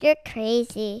You're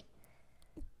crazy.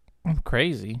 I'm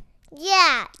crazy.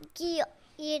 Yeah,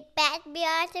 you backed me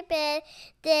on the bed,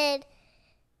 then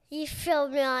you threw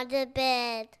me on the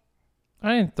bed.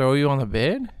 I didn't throw you on the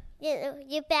bed.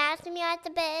 You backed me on the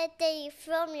bed, then you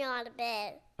threw me on the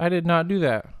bed. I did not do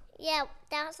that. Yeah,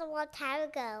 that was a long time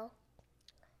ago.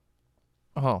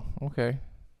 Oh, okay.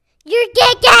 You're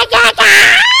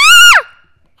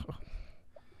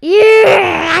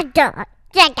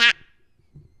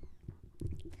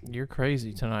You're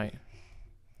crazy tonight.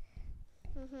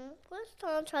 When's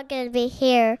Jonjon gonna be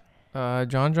here?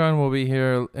 Jonjon will be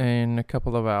here in a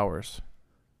couple of hours.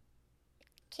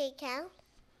 Can you count?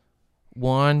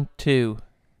 1, 2.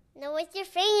 No, with your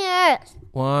fingers.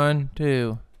 1,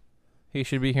 2. He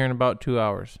should be here in about 2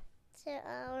 hours. 2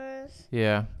 hours.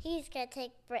 Yeah. He's gonna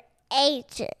take for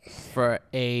ages. For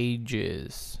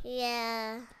ages.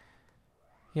 Yeah.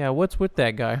 Yeah, what's with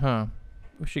that guy, huh?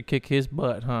 We should kick his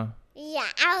butt, huh? Yeah,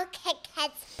 I'll kick his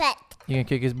butt. You gonna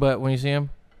kick his butt when you see him?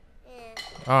 Yeah.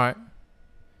 All right.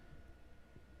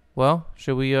 Well,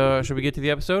 should we get to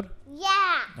the episode?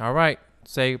 Yeah. All right.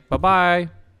 Say bye-bye.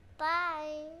 Bye.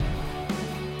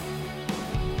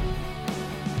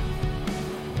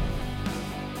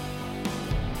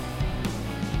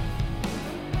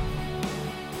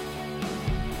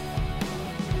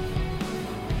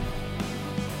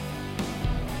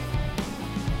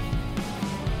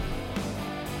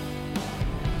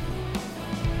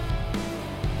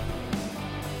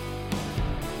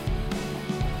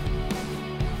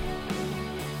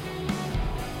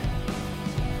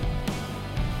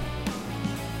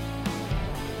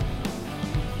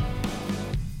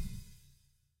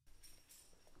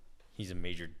 He's a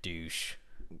major douche.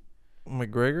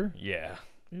 McGregor? Yeah.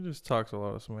 He just talks a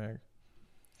lot of smack.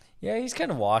 Yeah, he's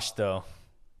kind of washed, though.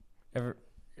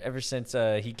 Ever since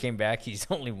he came back, he's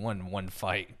only won one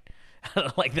fight out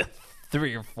of like the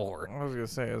 3 or 4. I was gonna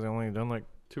say, has he only done like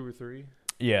 2 or 3?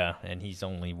 Yeah, and he's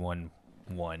only won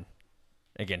 1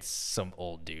 against some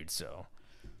old dude, so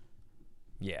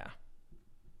yeah.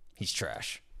 He's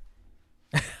trash.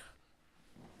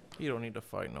 He don't need to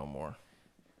fight no more.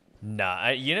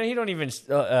 Nah, he don't even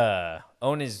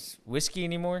own his whiskey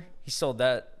anymore. He sold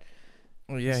that.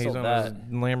 Well, yeah, he's sold on that. his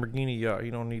Lamborghini yacht.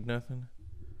 He don't need nothing.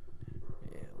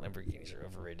 Yeah, Lamborghinis are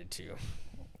overrated too.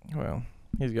 Well,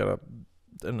 he's got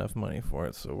enough money for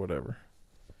it, so whatever.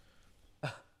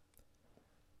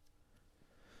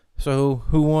 So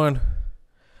who won?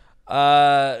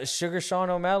 Sugar Sean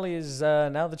O'Malley is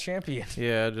now the champion.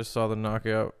 Yeah, I just saw the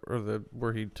knockout or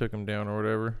where he took him down or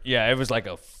whatever. Yeah, it was like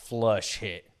a flush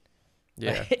hit.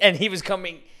 Yeah. And he was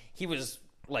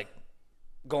like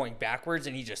going backwards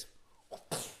and he just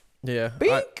Yeah.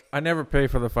 Bink! I never pay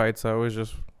for the fights. I always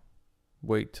just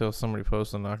wait till somebody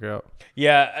posts a knockout.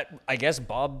 Yeah, I guess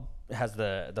Bob has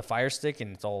the Fire Stick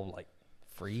and it's all like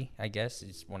free, I guess.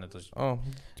 It's one of those Oh,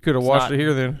 you could have watched it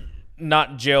here then.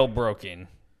 not jailbroken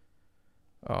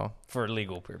Oh. for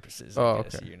legal purposes, Oh, I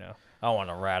guess, okay. you know. I don't want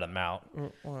to rat him out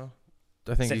Well,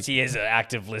 I think since he is an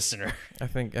active listener. I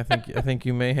think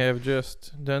you may have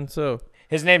just done so.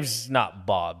 His name's not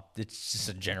Bob. It's just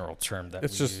a general term that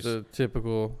It's we just use. a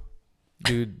typical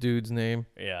dude's name.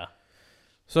 Yeah.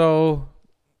 So,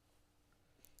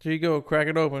 here you go. Crack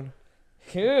it open.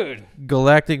 Dude.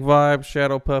 Galactic Vibes,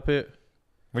 Shadow Puppet,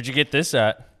 Where'd you get this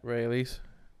at? Rayleigh's.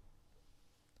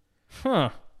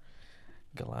 Huh.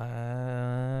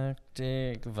 Galactic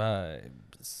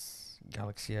Vibes.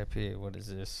 Galaxy IP. What is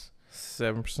this?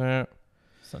 7%.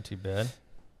 It's not too bad.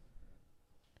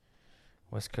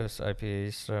 West Coast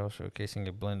IPA style showcasing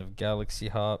a blend of Galaxy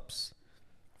hops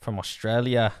from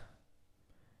Australia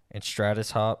and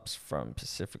Stratus hops from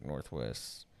Pacific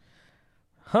Northwest.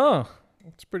 Huh.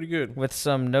 It's pretty good. With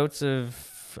some notes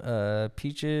of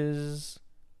peaches,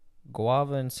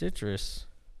 guava, and citrus.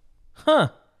 Huh.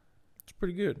 It's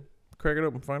pretty good. Crack it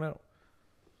open, find out.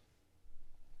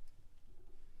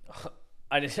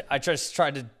 I just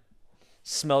tried to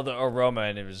smell the aroma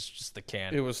and it was just the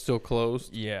can. It was still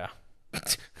closed. Yeah.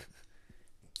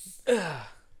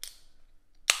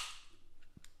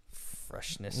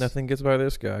 Freshness. Nothing gets by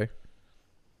this guy.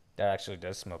 That actually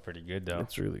does smell pretty good, though.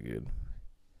 It's really good.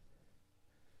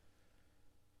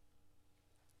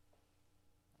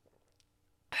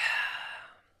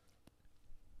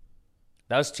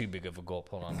 That was too big of a gulp.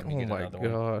 Hold on, let me Oh get my another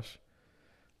one. gosh.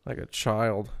 Like a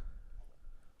child.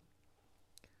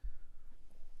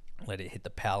 Let it hit the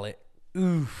palate.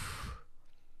 Oof.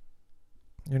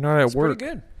 You're not at It's work.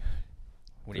 pretty good.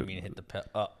 What do you mean hit the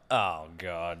palate? Oh,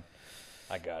 God.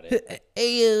 I got it.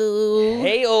 Ayo.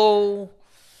 Hey-o.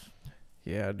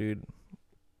 Yeah, dude.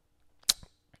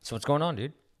 So what's going on,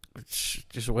 dude?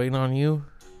 Just waiting on you.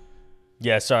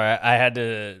 Yeah, sorry. I had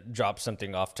to drop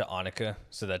something off to Annika,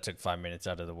 so that took 5 minutes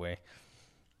out of the way.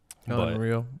 But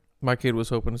Unreal. My kid was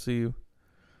hoping to see you.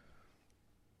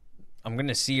 I'm going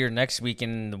to see her next week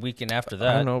and the weekend after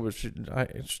that. I know, but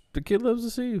the kid loves to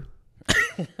see you.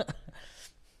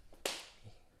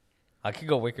 I could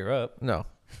go wake her up. No.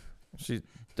 She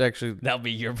actually... That'll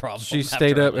be your problem. She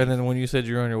stayed up, and then when you said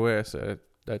you were on your way, I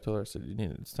told her, I said,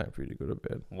 it's time for you to go to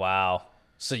bed. Wow.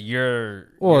 So you're...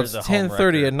 Well, you're it's the home 10:30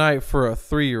 wrecker. at night for a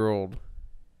 3-year-old.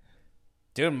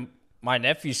 Dude, my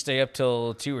nephews stay up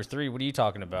till 2 or 3. What are you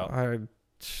talking about? Hey,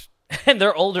 And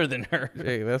they're older than her.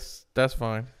 that's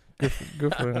fine.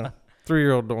 Good for them.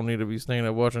 3-year-old don't need to be staying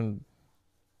up watching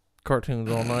cartoons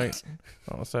all night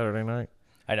on a Saturday night.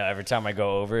 I know. Every time I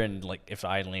go over and, like, if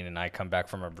Eileen and I come back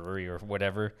from a brewery or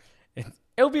whatever,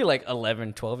 it'll be like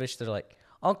 11, 12-ish. They're like,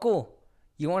 Uncle,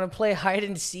 you want to play hide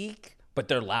and seek? But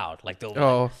they're loud. Like,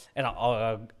 they'll and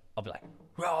I'll be like,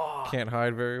 raw. Can't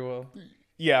hide very well.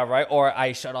 Yeah, right. Or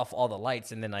I shut off all the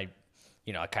lights and then I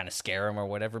kind of scare them or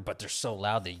whatever. But they're so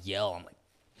loud, they yell. I'm like,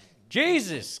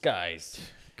 Jesus, guys.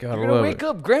 Gotta You're going to love wake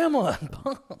up Grandma.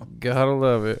 Gotta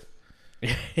love it.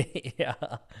 Yeah.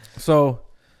 So,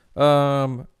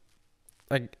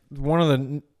 like one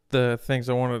of the things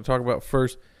I wanted to talk about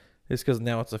first is because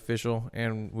now it's official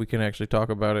and we can actually talk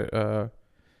about it.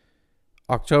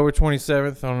 October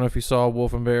 27th. I don't know if you saw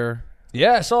Wolf and Bear.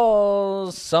 Yeah, I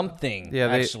saw something. Yeah,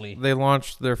 actually. they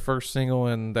launched their first single,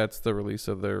 and that's the release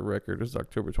of their record. Is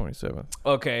October 27th.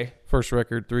 Okay. First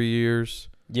record, 3 years.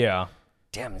 Yeah.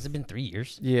 Damn, has it been 3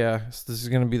 years? Yeah, so this is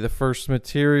going to be the first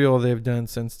material they've done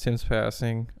since Tim's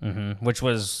passing. Mm-hmm. Which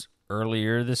was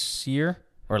earlier this year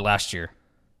or last year?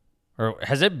 Or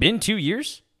has it been 2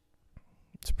 years?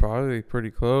 It's probably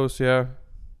pretty close, yeah.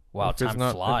 Wow, time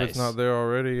flies. If it's not there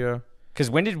already, yeah. Because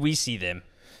when did we see them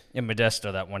in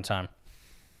Modesto that one time?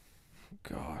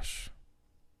 Gosh.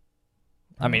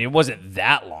 I mean, it wasn't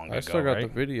that long ago, I still got right?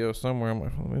 the video somewhere on my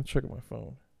phone. Let me check my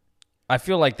phone. I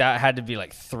feel like that had to be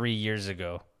like 3 years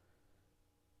ago.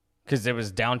 Because it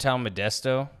was downtown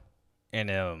Modesto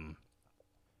and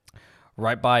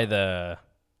right by the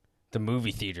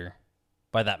movie theater,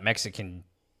 by that Mexican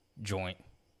joint.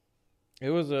 It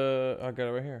was, I got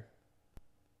it right here.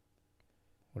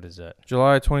 What is that?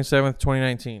 July 27th,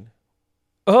 2019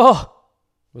 Oh,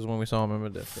 was when we saw him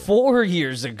in Modesto. 4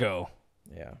 years ago.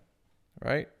 Yeah.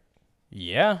 Right?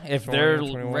 Yeah, if 20, their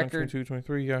 21, record 22,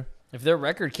 23, yeah. if their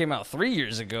record came out 3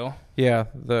 years ago, Yeah,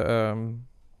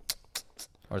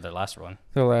 or their last one.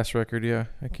 the last record, yeah.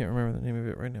 I can't remember the name of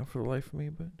it right now for the life of me,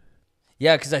 but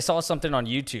Yeah, because I saw something on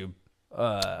YouTube.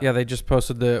 yeah, they just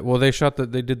posted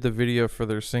they did the video for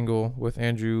their single with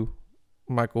Andrew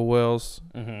Michael Wells,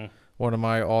 one of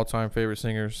my all-time favorite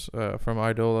singers from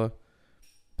Idola.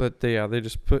 But they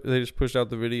just pushed out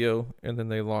the video and then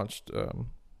they launched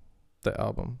the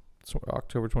album. It's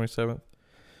October 27th.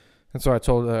 And so I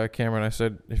told Cameron, I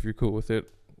said, if you're cool with it,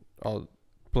 I'll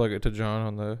plug it to John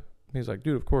on the. He's like,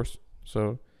 dude, of course.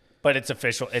 So. But it's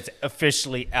official. It's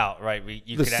officially out, right?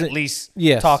 You could at least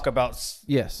yes. talk about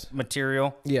yes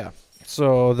material. Yeah.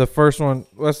 So the first one,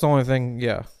 that's the only thing,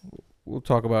 yeah, we'll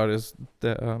talk about is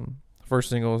the first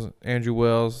single is Andrew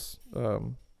Wells,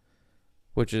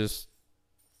 which is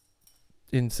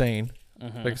insane.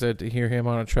 Like I said, to hear him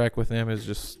on a track with them is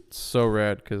just so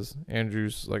rad because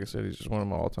Andrew's, like I said, he's just one of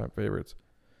my all-time favorites.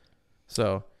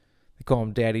 So they call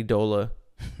him Daddy Dola.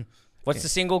 What's the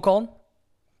single called?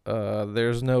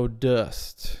 There's no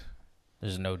dust.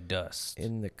 There's no dust.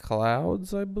 In the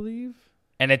clouds, I believe.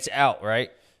 And it's out, right?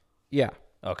 Yeah.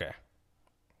 Okay.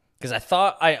 Because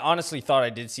I honestly thought I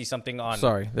did see something on.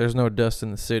 Sorry, there's no dust in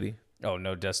the city. Oh,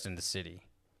 no dust in the city.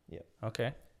 Yeah.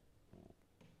 Okay.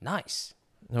 Nice.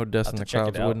 No dust I'll in the have to check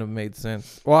clouds it out. wouldn't have made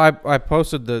sense. Well, I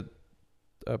posted the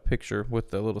picture with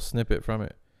the little snippet from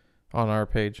it on our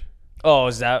page. Oh,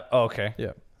 is that? Oh, okay.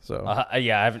 Yeah. So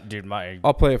yeah, I haven't, dude.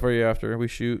 I'll play it for you after we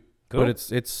shoot. Cool.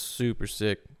 But it's super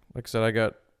sick. Like I said, I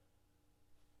got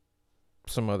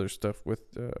some other stuff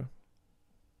with them.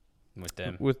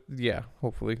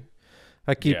 Hopefully.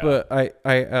 I keep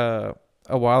a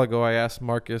while ago I asked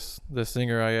Marcus, the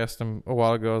singer, I asked him a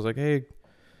while ago, I was like, hey,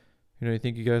 you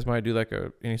think you guys might do like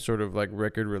any sort of like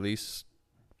record release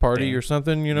party or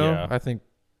something, Yeah.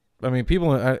 I mean,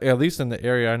 people, at least in the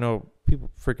area, I know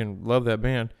people freaking love that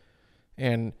band.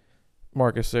 And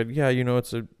Marcus said, yeah,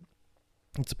 it's a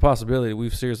possibility.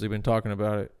 We've seriously been talking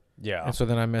about it. Yeah. And so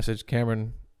then I messaged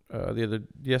Cameron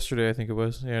yesterday, I think it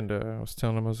was, and I was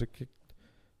telling him, I was like,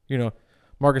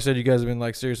 Marcus said you guys have been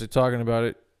like seriously talking about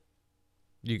it.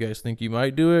 You guys think you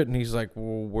might do it? And he's like,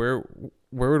 well,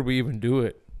 where would we even do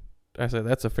it? I said,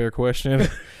 that's a fair question.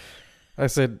 I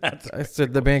said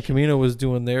the band Camino was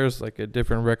doing theirs like at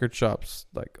different record shops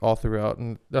like all throughout,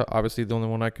 and obviously the only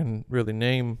one I can really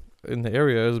name in the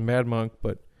area is Mad Monk,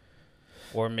 but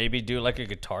or maybe do like a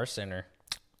Guitar Center.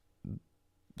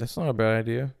 that's not a bad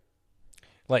idea.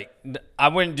 Like I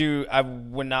would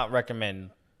not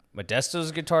recommend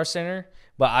Modesto's Guitar Center,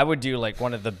 but I would do like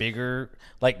one of the bigger,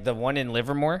 like the one in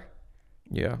Livermore.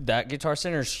 Yeah, that Guitar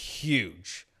Center is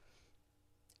huge,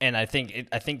 and I think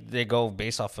they go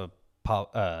based off of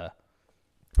probably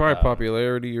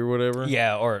popularity or whatever.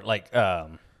 Yeah, or like but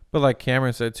like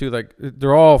Cameron said too, like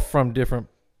they're all from different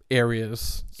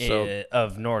areas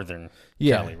of northern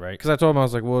Cali, right? Because I told him, I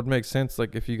was like, well, it makes sense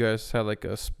like if you guys had like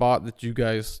a spot that you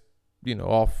guys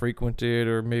all frequented,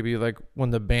 or maybe like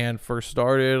when the band first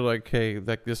started, like, hey,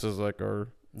 like this is like our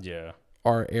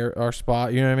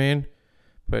spot, you know what I mean?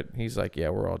 But he's like, yeah,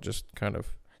 we're all just kind of.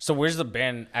 So where's the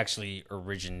band actually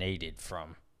originated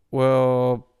from?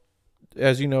 Well,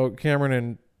 as you know, Cameron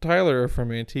and Tyler are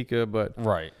from Antigua, but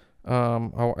right.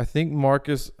 I think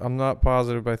Marcus, I'm not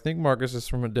positive, but I think Marcus is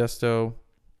from Modesto,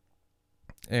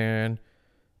 and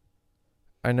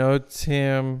I know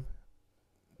Tim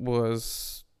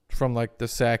was from like the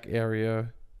Sac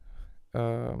area,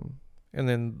 and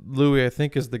then Louis, I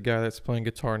think, is the guy that's playing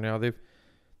guitar now.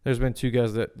 There's been two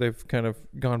guys that they've kind of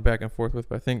gone back and forth with,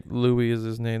 but I think Louis is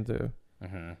his name too.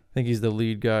 I think he's the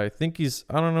lead guy. I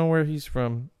don't know where he's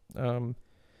from. And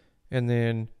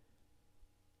then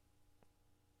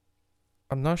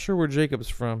I'm not sure where Jacob's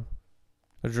from,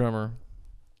 the drummer.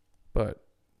 But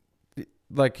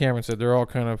like Cameron said, they're all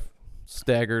kind of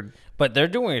staggered. But they're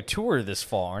doing a tour this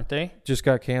fall, aren't they? Just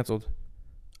got canceled.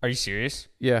 Are you serious?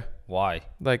 Yeah. Why?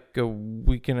 Like a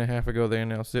week and a half ago, they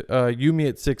announced it. You Me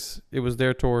at 6, it was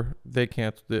their tour. They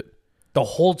canceled it. The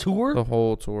whole tour? The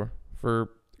whole tour for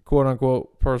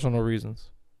quote-unquote personal reasons.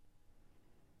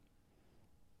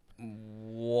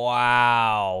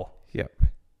 Wow. Yep.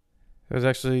 It was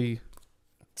actually...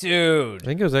 Dude. I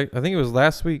think it was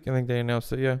last week. I think they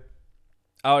announced it, yeah.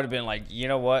 I would have been like, you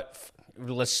know what?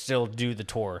 Let's still do the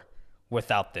tour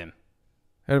without them.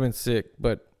 That'd have been sick,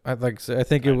 but I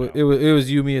think it was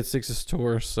You Me at 6's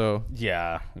tour, so...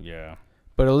 Yeah.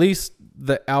 But at least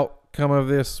the outcome of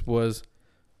this was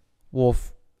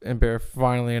Wolf and Bear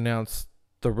finally announced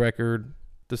the record,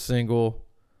 the single.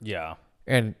 Yeah.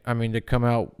 And, I mean, to come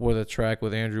out with a track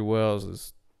with Andrew Wells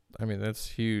is, I mean, that's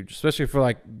huge. Especially for,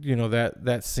 like,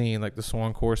 that scene, like the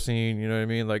Swancore scene, you know what I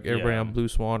mean? Like, everybody on Blue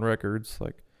Swan Records.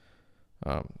 Like,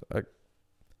 I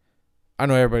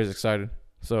know everybody's excited.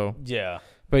 So. Yeah.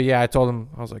 But, yeah, I told him,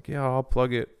 I was like, yeah, I'll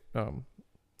plug it.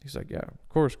 He's like, yeah, of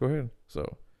course, go ahead.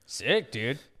 So. Sick,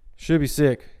 dude. Should be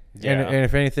sick. Yeah. And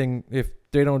if anything, if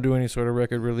they don't do any sort of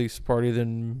record release party,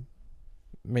 then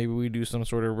maybe we do some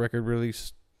sort of record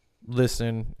release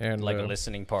listen and like a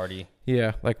listening party.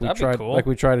 Yeah, like we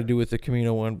tried to do with the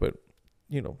Camino one, but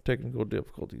technical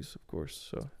difficulties, of course.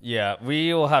 So yeah,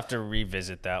 we will have to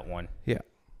revisit that one. Yeah,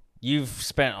 you've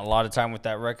spent a lot of time with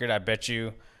that record. I bet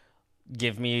you.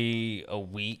 Give me a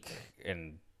week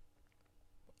and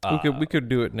we could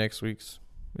do it next week's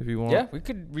if you want. Yeah, we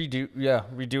could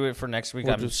redo it for next week.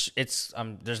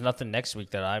 There's nothing next week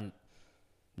that I'm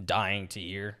dying to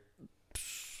hear.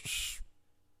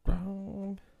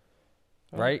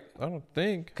 Right? I don't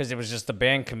think. Because it was just the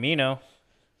band Camino.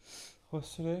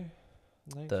 What's today?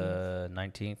 19th? The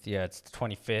 19th. Yeah, it's the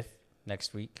 25th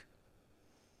next week.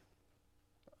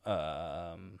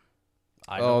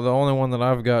 The only one that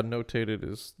I've got notated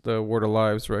is the Word of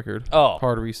Lives record. Oh.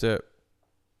 Hard Reset.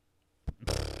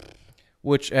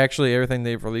 Which actually everything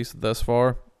they've released thus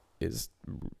far is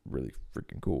really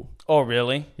freaking cool. Oh,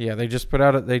 really? Yeah, they just put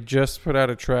out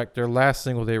a track. Their last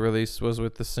single they released was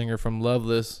with the singer from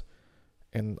Loveless,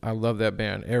 and I love that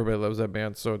band. Everybody loves that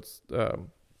band. So it's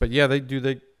but yeah,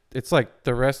 it's like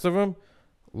the rest of them,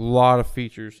 a lot of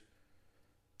features.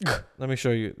 Let me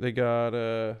show you. They got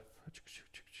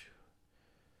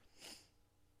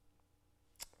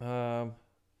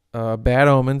Bad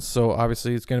Omens, so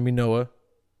obviously it's gonna be Noah.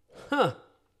 Huh.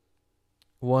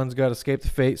 One's got Escape the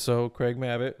Fate, so Craig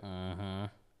Mabbitt.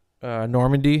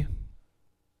 Normandy.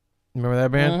 Remember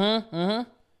that band?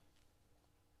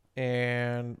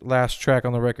 And last track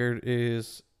on the record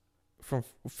is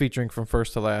featuring From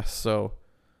First to Last. So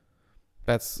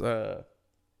that's and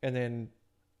then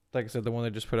like I said, the one they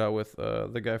just put out with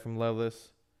the guy from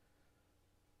Loveless.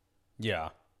 Yeah.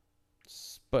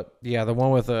 But yeah, the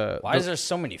one with why is there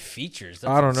so many features?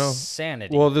 That's I don't know.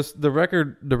 Insanity. Well, the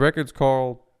record's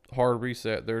called Hard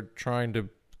Reset. They're trying to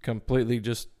completely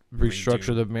just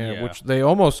restructure the band, which they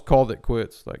almost called it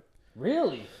quits. Like,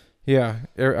 really? Yeah,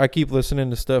 I keep listening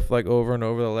to stuff like over and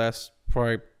over the last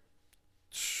probably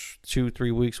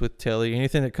 2-3 weeks with Telly.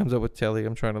 Anything that comes up with Telly,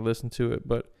 I'm trying to listen to it.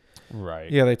 But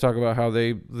Right. yeah, they talk about how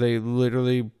they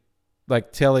literally,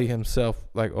 like, Telly himself,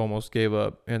 like, almost gave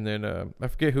up. And then I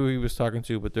forget who he was talking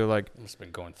to, but they're like, Must have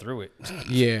been going through it.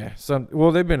 yeah,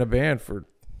 they've been a band for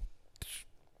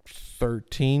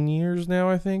 13 years now,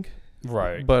 I think.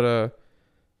 Right. But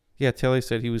yeah, Telly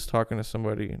said he was talking to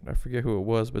somebody, and I forget who it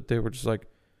was, but they were just like,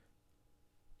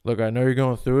 look, I know you're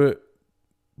going through it,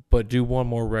 but do one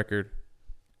more record,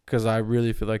 because I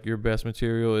really feel like your best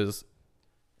material is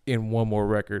in one more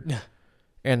record.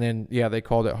 And then, yeah, they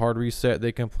called it Hard Reset.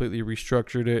 They completely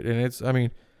restructured it, and it's, I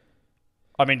mean,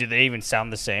 do they even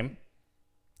sound the same?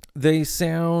 they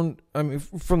sound, I mean,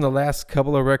 from the last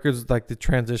couple of records, like, the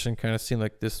transition kind of seemed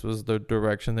like this was the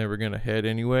direction they were going to head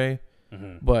anyway.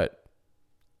 Mm-hmm. But,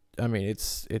 I mean,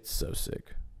 it's so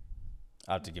sick.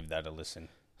 I'll have to give that a listen.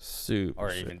 Super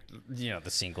Or sick. even, the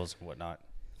singles and whatnot.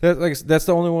 That's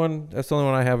the only one. That's the only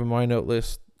one I have in my note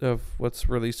list of what's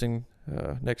releasing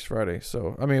next Friday.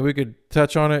 So I mean, we could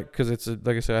touch on it because it's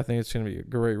like I said, I think it's going to be a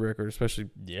great record, especially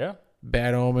Yeah.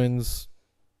 Bad Omens.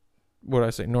 What did I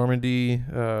say? Normandy,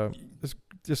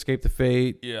 Escape the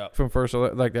Fate. Yeah. From First,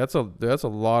 like that's a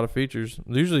lot of features.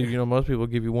 Usually, most people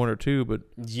give you one or two, but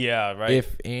Yeah. Right.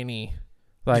 if any,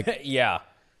 like yeah.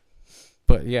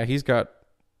 But yeah, he's got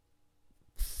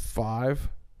 5,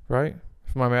 right?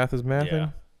 If my math is mathing. Yeah.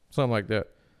 Something like that.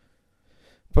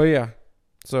 But yeah,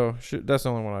 so that's the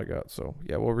only one I got. So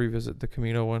yeah, we'll revisit the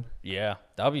Camino one. Yeah.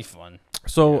 That'll be fun.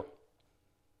 So,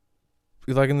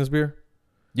 you liking this beer?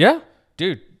 Yeah.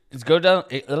 Dude, it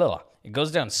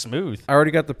goes down smooth. I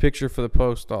already got the picture for the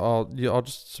post. I'll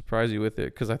just surprise you with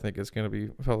it because I think it's gonna be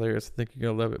hilarious. I think you're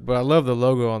gonna love it. But I love the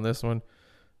logo on this one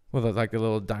with like a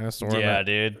little dinosaur. Yeah,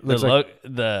 dude. Looks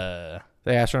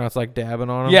the astronaut's like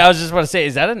dabbing on him. Yeah, I was just about to say,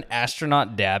 is that an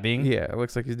astronaut dabbing? Yeah, it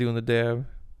looks like he's doing the dab.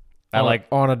 I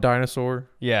on a dinosaur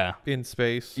Yeah. in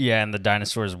space. Yeah, and the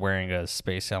dinosaur is wearing a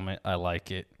space helmet. I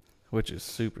like it. Which is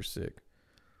super sick.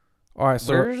 All right,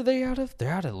 so Where are they out of?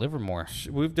 They're out of Livermore.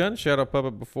 We've done Shadow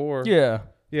Puppet before. Yeah.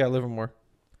 Yeah, Livermore.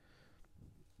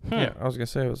 Yeah, I was gonna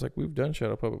say, I was like, we've done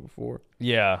Shadow Puppet before.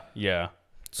 Yeah, yeah.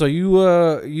 So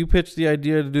you pitched the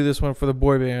idea to do this one for the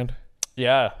boy band.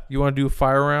 Yeah. You want to do a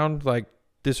fire round, like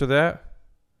this or that?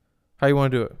 How you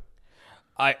want to do it?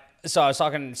 I was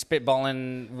talking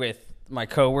spitballing with my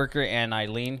coworker and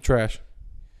Eileen. Trash.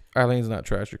 Eileen's not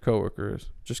trash. Your coworker is.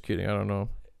 Just kidding. I don't know.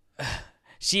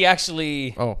 She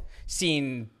actually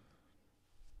seen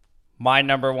my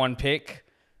number one pick.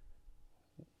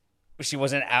 She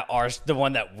wasn't at ours, the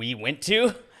one that we went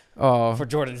to for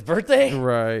Jordan's birthday.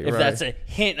 Right. If that's a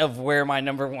hint of where my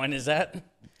number one is at.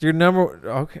 Your number.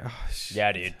 Okay. Oh,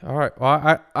 Yeah, dude. All right.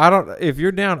 Well, I don't. If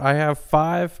you're down, I have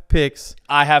 5 picks.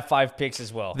 I have 5 picks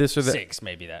as well. This or that. 6,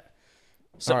 maybe that.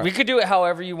 So All we right. could do it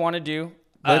however you want to do.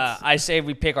 I say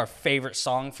we pick our favorite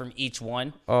song from each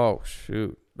one. Oh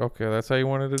shoot. Okay, that's how you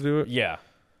wanted to do it. Yeah.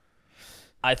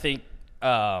 I think.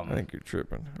 I think you're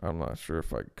tripping. I'm not sure if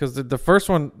because the first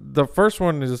one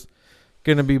is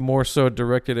gonna be more so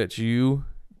directed at you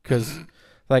because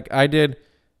like I did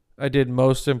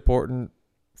most important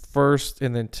first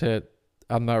and then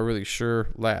I'm not really sure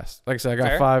last. Like I said, I got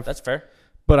fair. 5. That's fair.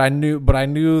 But I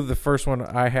knew the first one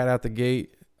I had out the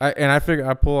gate. I figured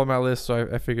I pull on my list, so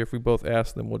I figure if we both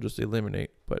ask them, we'll just eliminate.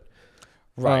 But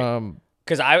Right.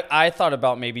 Because I thought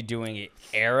about maybe doing it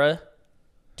era.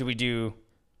 Do we do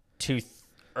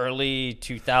early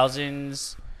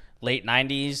 2000s, late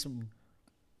 90s?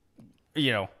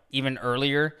 Even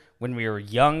earlier when we were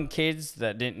young kids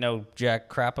that didn't know jack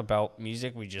crap about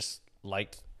music. We just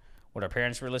liked what our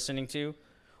parents were listening to.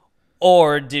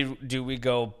 Or do we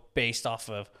go based off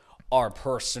of our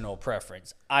personal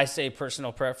preference? I say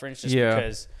personal preference just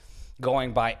because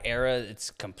going by era,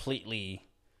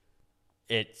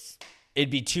 it'd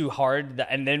be too hard,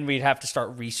 and then we'd have to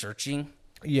start researching.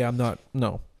 yeah,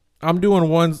 I'm doing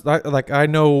ones like I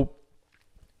know.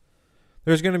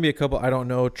 There's gonna be a couple I don't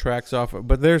know tracks off of,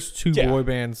 but there's 2 boy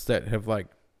bands that have like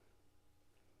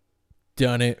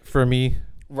done it for me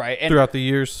Right. throughout the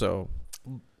years. So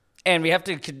And we have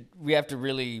to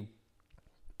really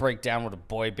break down what a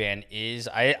boy band is.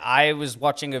 I was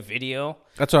watching a video.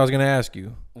 that's what I was gonna ask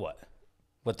you.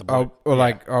 What the boy?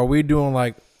 Like, are we doing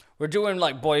like We're doing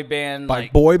like boy band,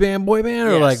 like boy band, or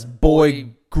Yes, like boy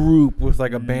group with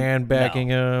like a band backing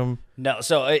them? No,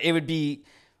 so it would be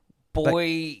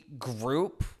boy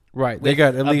group. Right, they with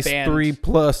got at a least band.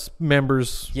 3+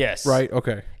 members. Yes. Right.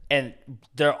 Okay. And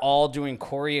they're all doing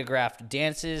choreographed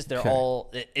dances. They're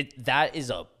all that is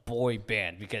a boy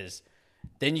band because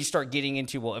then you start getting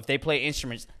into if they play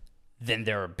instruments, then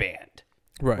they're a band.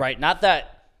 Right. Right? Not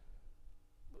that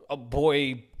a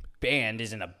boy band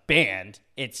isn't a band.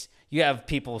 It's you have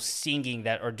people singing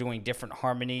that are doing different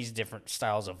harmonies, different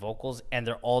styles of vocals, and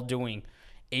they're all doing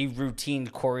a routine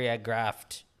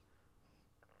choreographed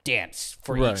dance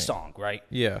for each song, right?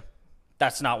 Yeah.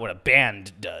 That's not what a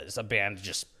band does. A band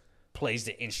just plays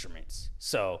the instruments.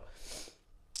 So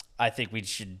I think we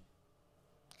should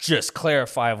just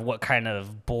clarify of what kind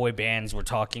of boy bands we're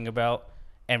talking about.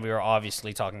 And we are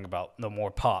obviously talking about the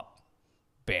more pop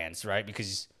bands, right?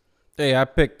 Because hey, I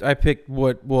picked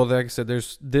what, well, like I said,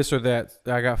 there's this or that.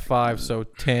 I got 5, so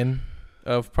 10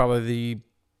 of probably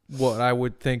what I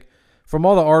would think from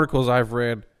all the articles I've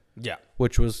read. Yeah.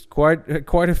 Which was quite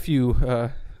a few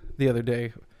the other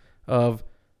day of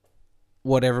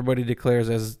what everybody declares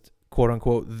as quote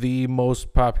unquote the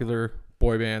most popular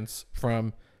boy bands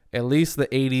from at least the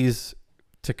 80s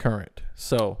to current.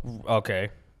 So okay.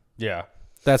 Yeah.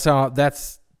 That's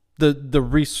the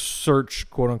research,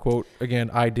 quote unquote,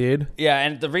 again, I did. Yeah,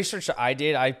 and the research that I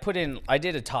did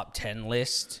a top 10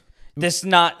 list. This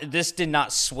did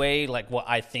not sway like what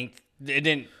I think. It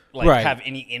didn't have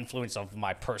any influence of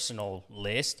my personal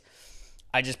list.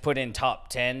 I just put in top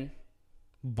 10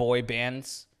 boy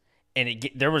bands, and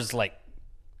there was like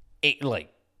 8,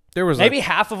 there was maybe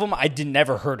half of them I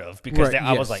never heard of because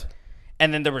I was like,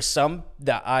 and then there were some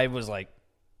that I was like,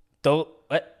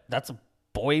 what? That's a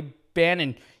boy band,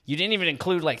 and you didn't even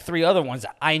include like 3 other ones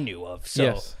that I knew of. So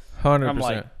yes, 100%. I'm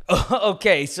like,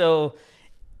 okay, so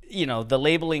the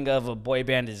labeling of a boy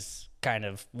band is kind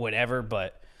of whatever,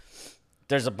 but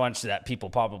there's a bunch that people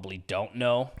probably don't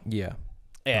know. Yeah.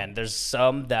 And there's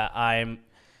some that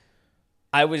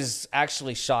I was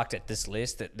actually shocked at this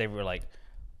list that they were like,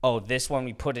 oh, this one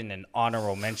we put in an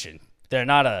honorable mention. They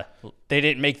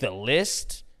didn't make the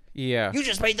list. Yeah. You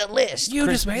just made the list. You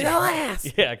just made the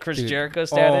list. Yeah, Chris Jericho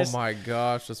status. Oh my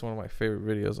gosh, that's one of my favorite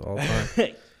videos of all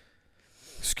time.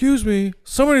 Excuse me,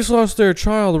 somebody's lost their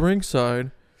child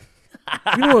ringside.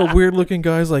 You know what weird looking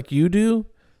guys like you do?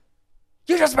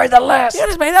 You just made the list. You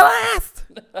just made the list.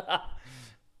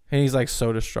 And he's like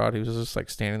so distraught. He was just like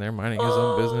standing there minding his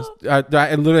own business.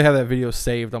 I literally have that video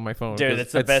saved on my phone. Dude,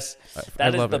 that's the best.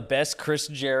 That is the best Chris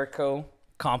Jericho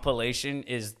compilation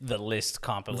is the list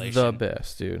compilation. The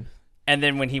best, dude. And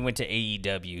then when he went to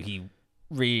AEW, he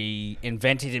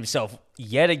reinvented himself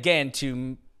yet again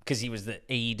because he was the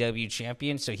AEW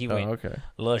champion. So he went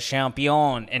Le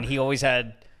Champion, and he always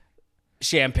had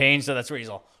champagne. So that's where he's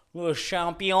all Le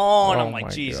Champion. I'm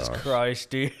like, Jesus Christ,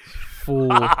 dude.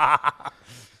 Fool.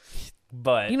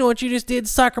 But you know what you just did,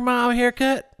 soccer mom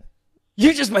haircut?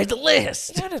 You just made the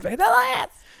list. You just made the list.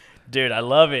 Dude, I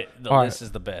love it. The list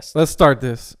is the best. Let's start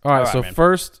this. All right, so man.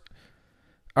 First,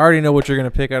 I already know what you're going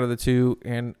to pick out of the two.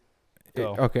 And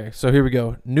okay, so here we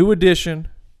go. New Edition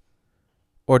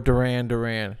or Duran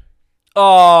Duran?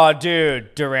 Oh,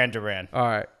 dude, Duran Duran. All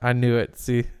right, I knew it.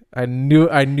 See, I knew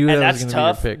that was going to be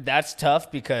your pick. That's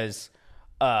tough because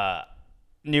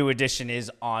New Edition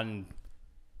is on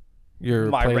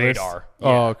my playlist? radar. Yeah.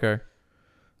 Oh, okay.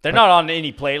 They're not on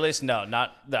any playlist. No,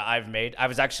 not that I've made. I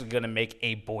was actually going to make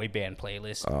a boy band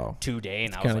playlist today.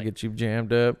 And I was kind of get you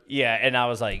jammed up. Yeah, and I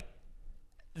was like,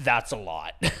 that's a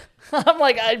lot. I'm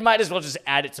like, I might as well just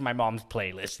add it to my mom's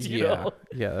playlist, you know?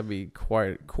 Yeah, that'd be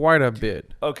quite a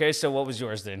bit. Okay, so what was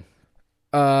yours then?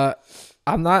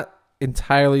 I'm not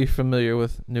entirely familiar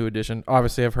with New Edition.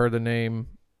 Obviously, I've heard the name,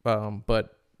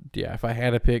 but yeah, if I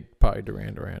had to pick, probably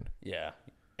Duran Duran. Yeah,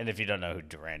 and if you don't know who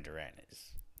Duran Duran is.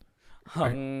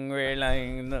 Hungry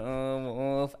like the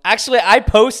wolf. Actually, I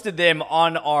posted them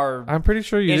on our I'm pretty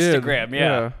sure you Instagram, did.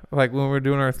 Yeah. Like when we were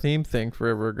doing our theme thing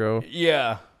forever ago.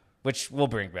 Yeah. Which we'll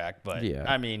bring back, but yeah.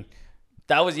 I mean,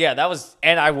 that was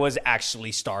and I was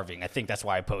actually starving. I think that's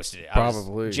why I posted it.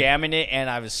 Probably. I was jamming it and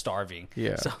I was starving.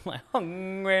 Yeah. So I'm like,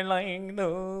 hungry like the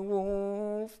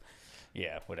wolf.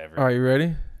 Yeah, whatever. Are you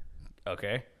ready?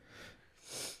 Okay.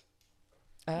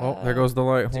 Oh, there goes the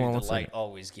light. Hold on the light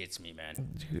always gets me, man.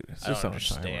 Dude, it's I just don't on a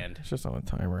timer. understand. It's just on a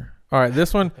timer. All right,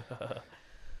 this one.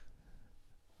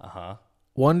 Uh-huh.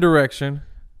 One Direction.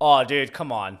 Oh, dude,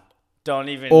 come on. Don't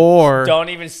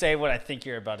even say what I think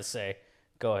you're about to say.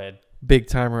 Go ahead. Big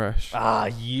Time Rush. Ah,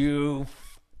 you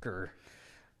fucker.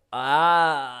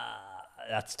 Ah,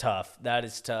 that's tough. That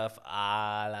is tough.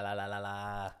 Ah, la la la la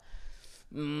la.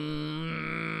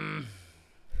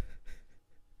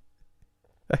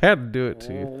 I had to do it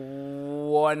too.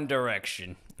 One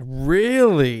Direction.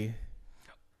 Really?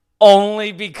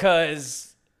 Only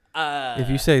because if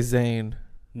you say Zayn.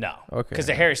 No. Okay. Because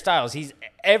of Harry Styles.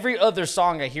 Every other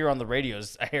song I hear on the radio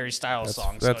is a Harry Styles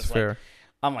song. So that's it's fair. Like,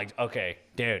 I'm like, okay,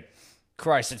 dude.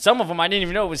 Christ. And some of them I didn't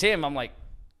even know it was him. I'm like,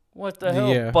 what the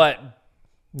hell? Yeah. But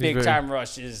Big Time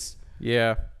Rush is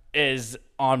yeah. is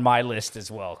on my list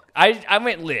as well. I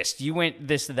went list. You went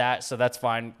this to that, so that's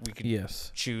fine. We can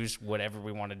choose whatever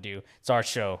we want to do. It's our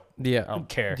show. Yeah. I don't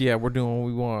care. Yeah, we're doing what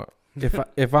we want.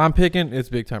 If I'm picking, it's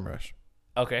Big Time Rush.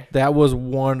 Okay. That was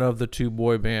one of the 2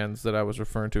 boy bands that I was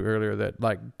referring to earlier that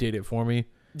like did it for me.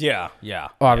 Yeah.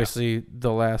 Obviously,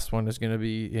 the last one is going to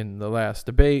be in the last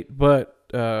debate, but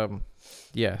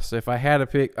yes, if I had to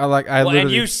pick,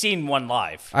 and you've seen one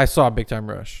live. I saw Big Time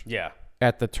Rush. Yeah.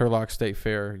 At the Turlock State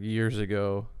Fair years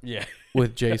ago. Yeah.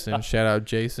 With Jason. Shout out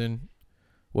Jason.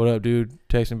 What up, dude?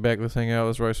 Text me back. Let's hang out.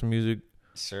 Let's write some music.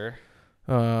 Sure.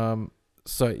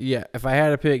 So yeah, if I had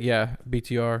to pick,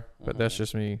 BTR, but that's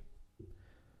just me.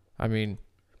 I mean,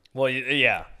 well,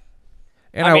 yeah.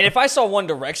 And I mean, if I saw One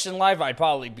Direction live, I'd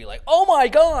probably be like, "Oh my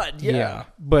god!" Yeah.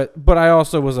 But I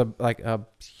also was a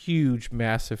huge,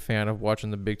 massive fan of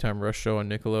watching the Big Time Rush show on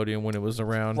Nickelodeon when it was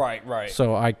around. Right.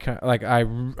 So I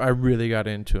really got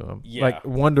into them. Yeah. Like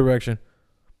One Direction,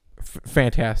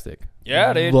 fantastic.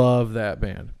 Yeah, dude. Love that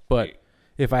band. But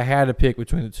if I had to pick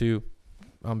between the 2,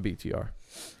 I'm BTR.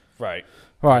 Right.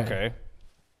 All right. Okay.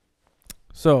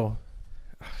 So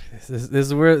this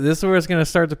is where it's gonna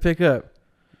start to pick up.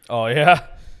 Oh, yeah?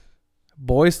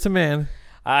 Boyz II Men.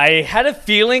 I had a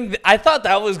feeling. I thought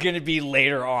that was going to be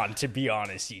later on, to be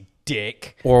honest, you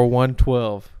dick. Or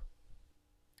 112.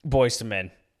 Boyz II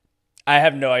Men. I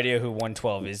have no idea who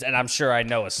 112 is, and I'm sure I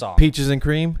know a song. Peaches and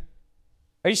Cream.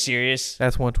 Are you serious?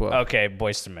 That's 112. Okay,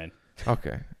 Boyz II Men.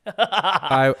 Okay.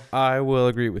 I will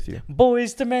agree with you.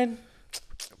 Boyz II Men.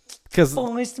 Because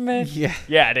Boyz II Men.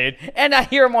 Yeah, dude. And I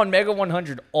hear them on Mega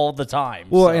 100 all the time.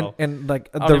 Well, so and like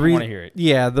I don't even want to hear it.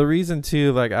 Yeah, the reason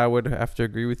too, like I would have to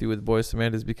agree with you with Boyz II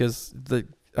Men is because like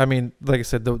I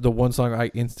said, the one song I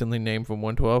instantly named from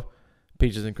 112,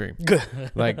 Peaches and Cream.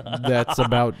 Like that's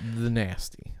about the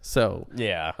nasty. So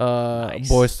yeah, nice.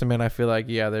 Boyz II Men, I feel like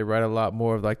they write a lot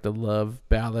more of like the love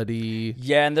ballady.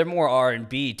 Yeah, and they're more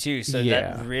R&B too. So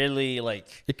that really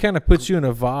like it kind of puts you in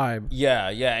a vibe. Yeah,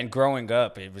 and growing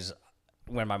up, it was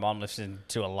when my mom listened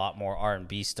to a lot more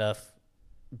R&B stuff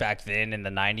back then in the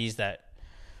 90s. That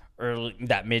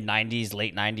mid 90s,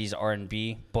 late 90s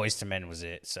R&B. Boyz II Men was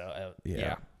it. So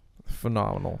yeah,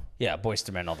 phenomenal. Yeah, Boyz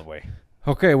II Men all the way.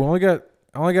 Okay, we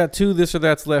only got 2 this or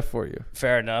that's left for you.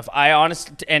 Fair enough.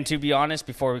 To be honest,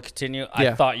 before we continue,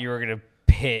 I thought you were gonna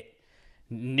pit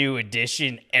New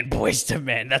Edition and Boyz II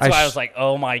Men. That's why I was like,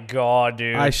 oh my god,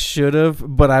 dude. I should have,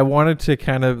 but I wanted to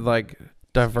kind of like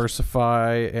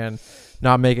diversify and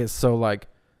not make it so like,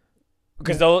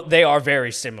 because they are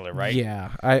very similar, right? Yeah,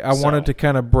 I wanted to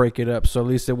kind of break it up, so at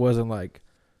least it wasn't like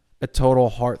a total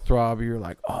heartthrob. You're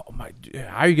like, oh my,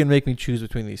 how are you gonna make me choose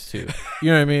between these 2? You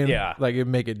know what I mean? Yeah. Like it'd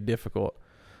make it difficult.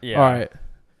 Yeah. All right.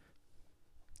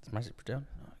 Is my zipper down?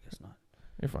 No, I guess not.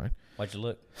 You're fine. Why'd you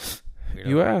look?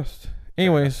 You asked.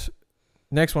 Anyways,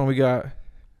 next one we got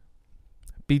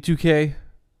B2K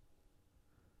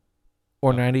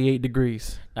or 98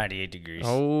 Degrees. 98 Degrees.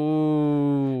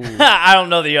 Oh. I don't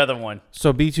know the other one.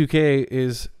 So B2K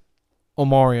is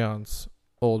Omarion's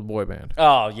old boy band.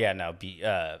 Oh yeah, no.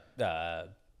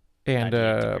 And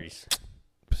 98 Degrees.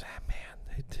 Man,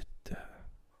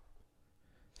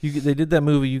 they did that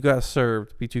movie. You Got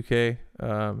Served. B2K.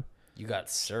 You Got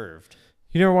Served.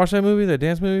 You never watched that movie? That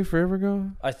dance movie forever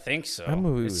ago? I think so. That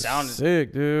movie was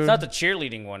sick, dude. It's not the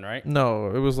cheerleading one, right?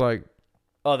 No, it was like.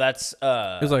 Oh, that's.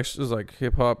 It was like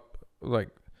hip hop, like.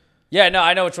 Yeah, no,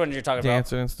 I know which one you're talking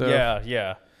dancing about. And stuff.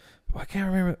 Yeah. Well, I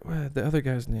can't remember the other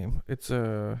guy's name. It's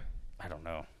I don't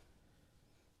know.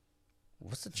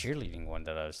 What's the cheerleading one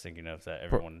that I was thinking of that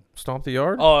everyone. Stomp the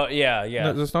Yard? Oh yeah.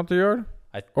 Is it Stomp the Yard?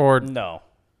 No.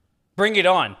 Bring It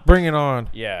On. Bring It On.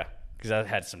 Yeah, because I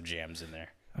had some jams in there.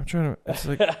 I'm trying to. It's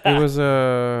like it was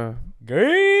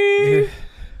gay.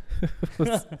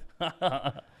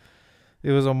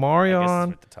 It was Omarion.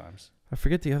 With the times. I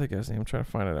forget the other guy's name. I'm trying to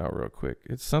find it out real quick.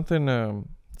 It's something.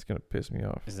 It's gonna piss me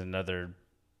off. Is another.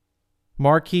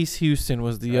 Marquise Houston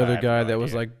was the other guy that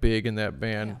was like big in that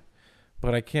band, yeah.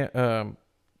 But I can't.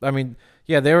 I mean,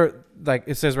 yeah, they were like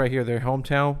it says right here. Their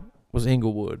hometown was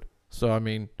Inglewood. So I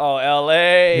mean. Oh,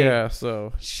 L.A. Yeah.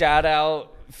 So. Shout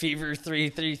out Fever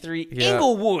 333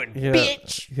 Inglewood,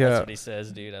 bitch. Yeah. That's what he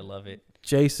says, dude. I love it.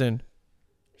 Jason.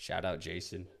 Shout out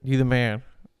Jason. You the man.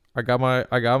 I got my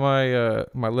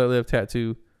my Let Live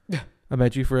tattoo. I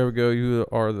met you forever ago. You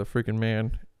are the freaking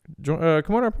man. Come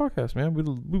on our podcast, man. We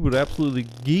would absolutely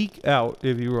geek out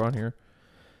if you were on here.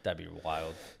 That'd be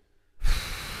wild.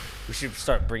 We should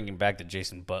start bringing back the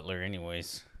Jason Butler,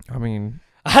 anyways. I mean,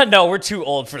 no, we're too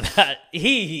old for that.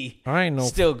 I ain't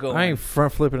still going. I ain't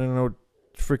front flipping in no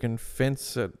freaking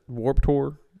fence at Warped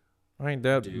Tour. I ain't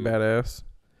that badass.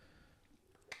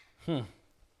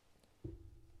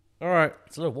 All right.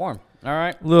 It's a little warm. All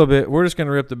right. A little bit. We're just going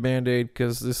to rip the Band-Aid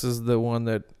because this is the one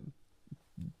that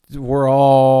we're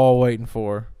all waiting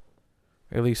for.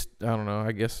 At least, I don't know.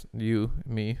 I guess you,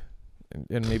 me,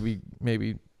 and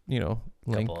maybe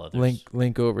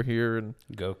Link over here and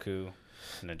Goku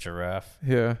and a giraffe.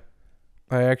 Yeah,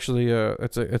 I actually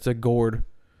it's a gourd.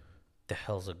 The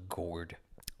hell's a gourd?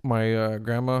 My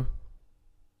grandma,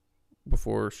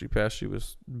 before she passed, she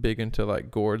was big into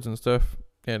like gourds and stuff.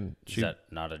 And Is that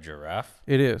not a giraffe?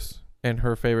 It is. And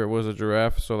her favorite was a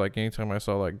giraffe. So like anytime I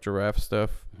saw like giraffe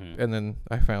stuff, and then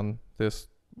I found this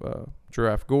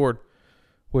giraffe gourd,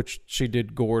 which she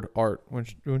did gourd art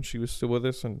when she was still with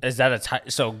us. And is that a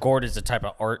type? So gourd is a type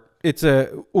of art. It's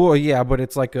but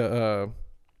it's like a.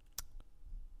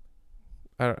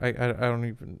 I don't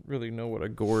even really know what a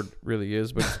gourd really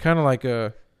is, but it's kind of like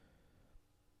a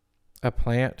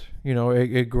plant. You know,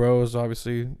 it grows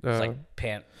obviously. It's like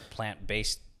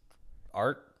plant-based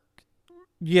art.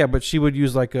 Yeah, but she would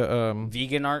use like a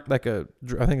vegan art, like I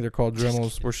think they're called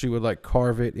Dremels, where she would like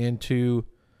carve it into.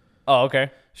 Oh, okay.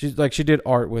 She did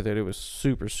art with it. It was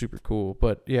super super cool.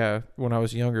 But yeah, when I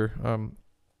was younger,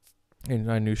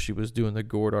 and I knew she was doing the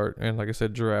gourd art, and like I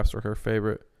said, giraffes are her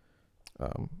favorite.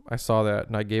 I saw that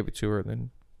and I gave it to her. And then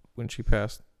when she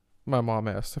passed, my mom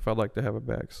asked if I'd like to have it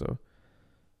back. So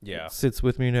yeah, it sits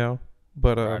with me now.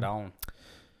 But right on.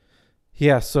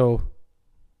 Yeah, so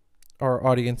our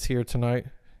audience here tonight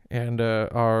and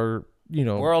our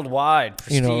worldwide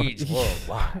prestige,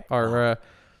 worldwide. Our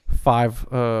 5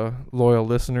 loyal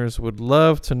listeners would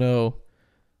love to know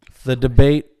the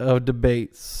debate of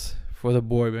debates for the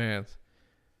boy bands.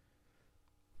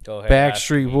 Go ahead.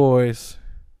 Backstreet Boys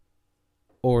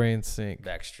or NSYNC.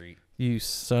 Backstreet. You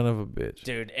son of a bitch.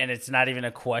 Dude, and it's not even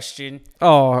a question.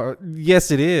 Oh,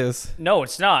 yes it is. No,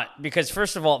 it's not. Because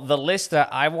first of all, the list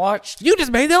that I watched. You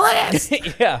just made the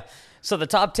list. Yeah. So the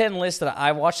top 10 list that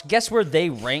I watched, guess where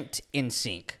they ranked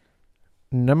NSYNC?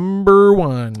 Number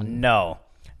 1. No.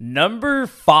 Number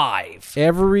 5.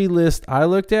 Every list I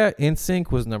looked at,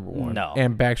 NSYNC was number 1. No.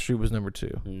 And Backstreet was number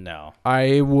 2. No.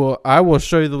 I will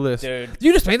show you the list. Dude.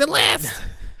 You just made the list.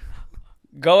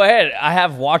 Go ahead. I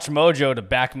have Watch Mojo to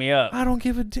back me up. I don't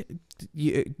give a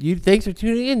you thanks for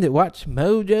tuning in to Watch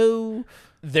Mojo.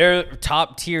 Their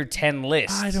top tier 10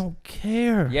 list. I don't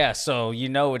care. Yeah, so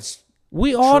it's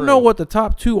we all know what the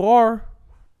top 2 are.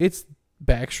 It's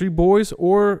Backstreet Boys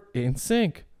or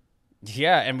NSYNC.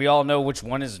 Yeah, and we all know which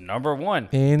one is number 1.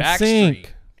 NSYNC. Backstreet.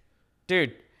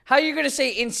 Dude, how are you going to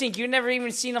say NSYNC? You never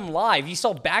even seen them live. You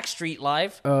saw Backstreet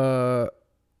live.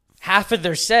 Half of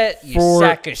their set,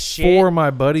 sack of shit. For my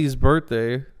buddy's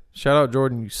birthday. Shout out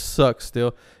Jordan, you suck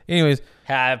still. Anyways.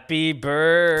 Happy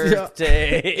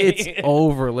birthday. It's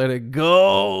over. Let it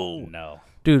go. No.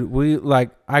 Dude,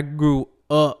 I grew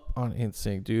up on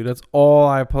NSYNC, dude. That's all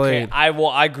I played. Okay,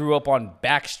 I grew up on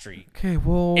Backstreet. Okay,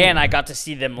 well. And I got to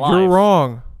see them live. You're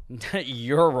wrong.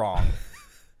 You're wrong.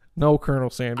 No, Colonel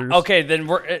Sanders. Okay, then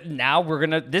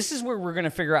this is where we're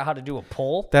gonna figure out how to do a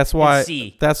poll. That's why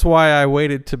I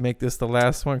waited to make this the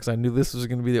last one, because I knew this was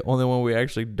gonna be the only one we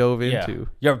actually dove into.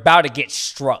 You're about to get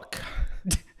struck.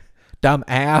 Dumb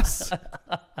ass.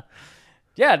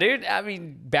 Yeah, dude. I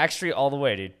mean, Backstreet all the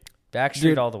way, dude.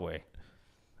 Backstreet all the way.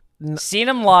 Seen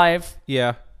them live.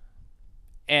 Yeah.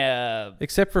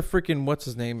 Except for freaking what's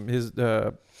his name? His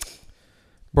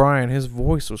Brian, his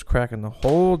voice was cracking the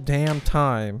whole damn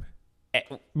time.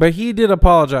 But he did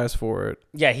apologize for it.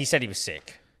 Yeah, he said he was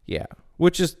sick. Yeah.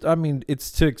 Which is, I mean,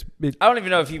 it's too... I don't even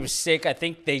know if he was sick. I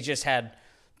think they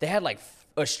had like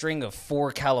a string of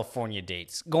 4 California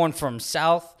dates. Going from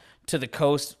south to the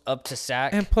coast up to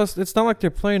Sac. And plus, it's not like they're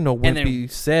playing no wimpy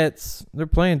sets. They're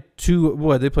playing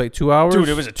they play 2 hours? Dude,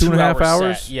 it was a 2.5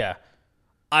 hours? Set.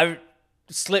 Yeah.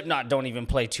 Slipknot don't even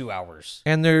play 2 hours.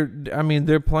 And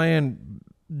they're playing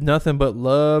nothing but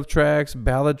love tracks,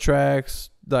 ballad tracks,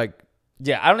 like...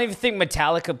 Yeah, I don't even think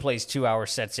Metallica plays 2-hour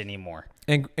sets anymore.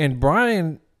 And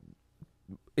Brian,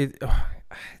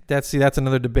 that's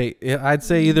another debate. I'd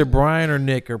say either Brian or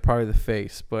Nick are probably the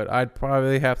face, but I'd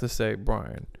probably have to say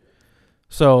Brian.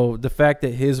 So the fact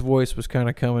that his voice was kind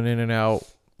of coming in and out.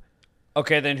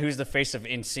 Okay, then who's the face of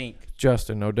NSYNC?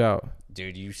 Justin, no doubt.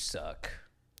 Dude, you suck.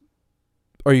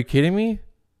 Are you kidding me?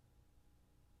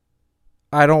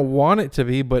 I don't want it to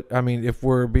be, but I mean, if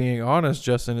we're being honest,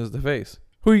 Justin is the face.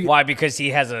 Why? Because he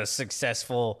has a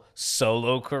successful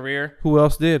solo career? Who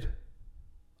else did?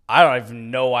 I don't have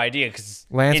no idea, because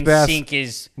NSYNC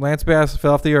is... Lance Bass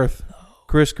fell off the earth.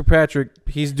 Chris Kirkpatrick,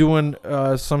 he's doing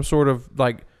some sort of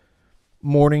like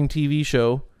morning TV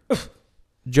show.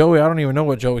 Joey, I don't even know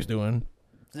what Joey's doing.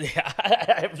 Yeah,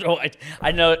 I have no idea.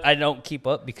 I know I don't keep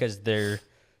up because they're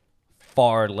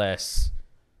far less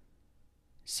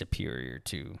superior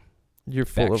to You're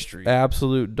full Backstreet. of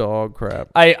absolute dog crap.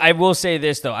 I will say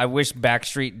this though. I wish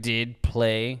Backstreet did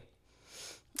play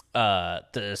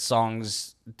the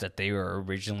songs that they were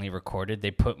originally recorded.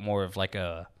 They put more of like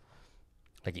an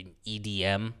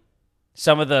EDM.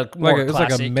 Some of the more It was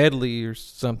classic. like a medley or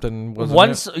something.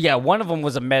 Wasn't it? One of them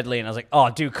was a medley, and I was like, "Oh,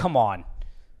 dude, come on!"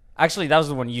 Actually, that was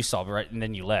the one you saw, right? And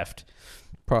then you left.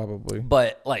 Probably.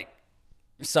 But like,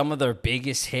 some of their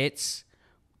biggest hits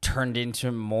turned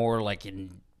into more like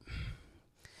an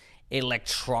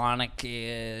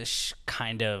electronic-ish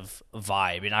kind of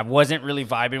vibe, and I wasn't really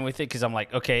vibing with it because I'm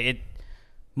like, okay,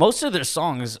 most of their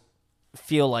songs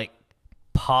feel like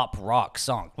pop rock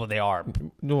songs. Well, they are.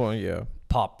 No, yeah.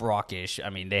 Pop rockish. I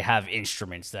mean, they have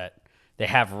instruments they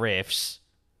have riffs,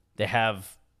 they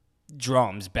have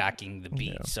drums backing the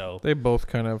beat. Yeah. So They both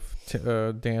kind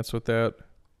of dance with that.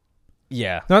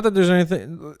 yeah, Not that there's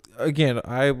anything. Again,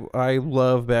 I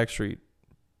love Backstreet.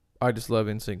 I just love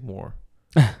NSYNC more.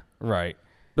 right.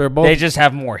 They're both. They just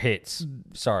have more hits.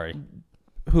 Sorry.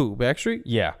 Who? Backstreet?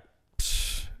 Yeah.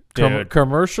 Dude.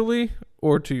 Commercially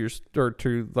or to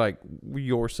like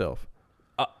yourself?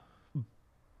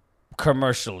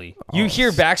 Commercially, you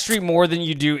hear Backstreet more than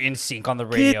you do NSYNC on the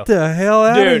radio. Get the hell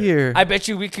out of here! I bet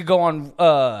you we could go on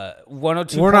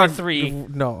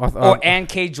 102.3 No, and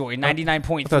KJoy 99.3. I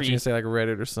thought you were gonna say like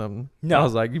Reddit or something. No. I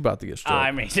was like, you about to get struck. I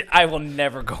mean, I will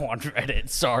never go on Reddit.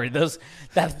 Sorry, that's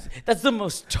the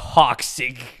most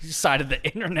toxic side of the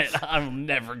internet. I will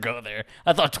never go there.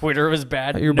 I thought Twitter was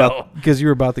bad. Because you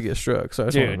were about to get struck. So I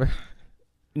just Dude.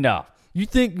 No. You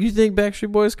think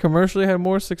Backstreet Boys commercially had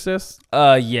more success?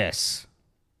 Yes.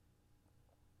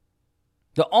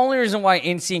 The only reason why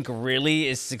NSYNC really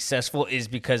is successful is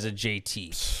because of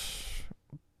JT.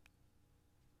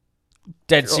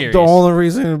 Dead serious. The only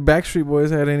reason Backstreet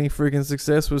Boys had any freaking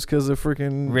success was because of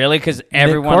freaking really, because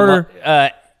everyone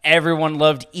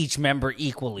loved each member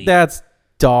equally. That's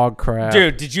dog crap.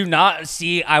 Dude, did you not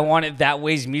see I Want It That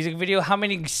Way's music video? How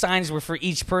many signs were for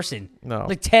each person? No.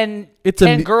 Like 10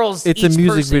 girls It's each a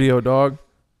music person. video, dog.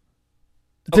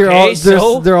 They were at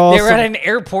at an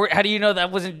airport. How do you know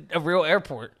that wasn't a real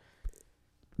airport?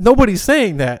 Nobody's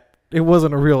saying that it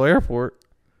wasn't a real airport.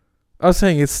 I was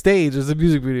saying it's staged as a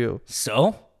music video.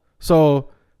 So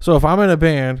if I'm in a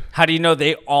band, how do you know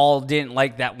they all didn't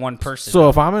like that one person? so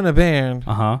if I'm in a band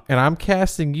and I'm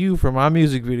casting you for my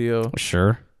music video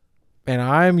sure, and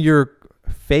I'm your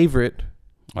favorite,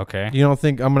 okay, you don't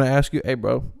think I'm gonna ask you, hey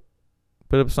bro,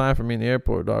 put up a sign for me in the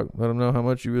airport, dog. Let them know how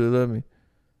much you really love me.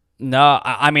 No,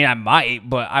 I mean I might,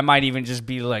 but I might even just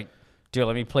be like, dude,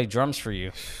 let me play drums for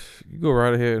you. You go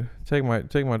right ahead. Take my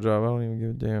job. I don't even give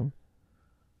a damn.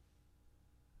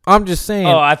 I'm just saying.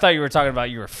 Oh, I thought you were talking about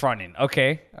you were fronting.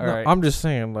 Okay, all right. I'm just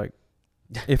saying, like,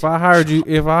 if I hired you,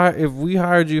 if we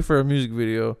hired you for a music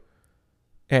video,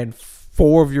 and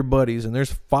 4 of your buddies, and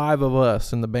there's 5 of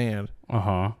us in the band,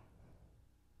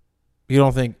 you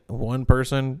don't think one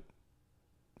person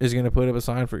is gonna put up a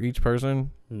sign for each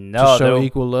person to show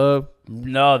equal love?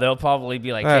 No, they'll probably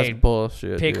be like, That's hey,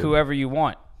 bullshit. pick dude. whoever you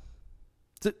want.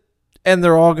 And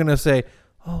they're all gonna say,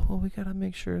 oh, well, we gotta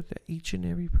make sure that each and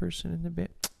every person in the band.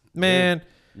 Man,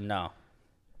 no.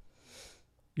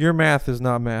 Your math is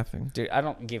not mathing. Dude, I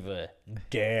don't give a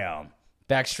damn.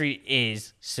 Backstreet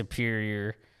is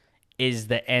superior, is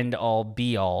the end all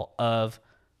be all of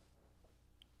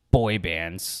boy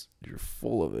bands. You're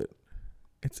full of it.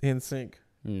 It's NSYNC.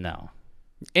 No.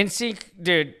 NSYNC,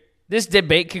 dude, this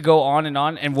debate could go on,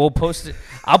 and we'll post it.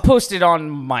 I'll post it on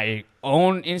my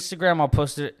own Instagram. We'll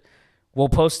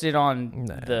post it on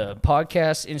the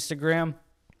podcast Instagram.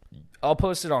 I'll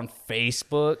post it on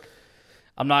Facebook.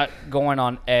 I'm not going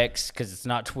on X because it's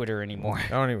not Twitter anymore. I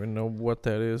don't even know what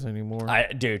that is anymore. I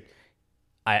don't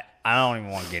even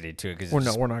want to get into it because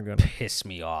we're not gonna piss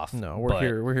me off. No,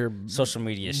 we're here. Social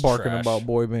media is barking trash. about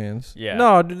boy bands. Yeah.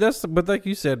 No, dude, but like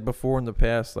you said before in the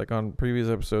past, like on previous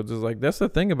episodes, is like that's the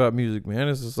thing about music, man.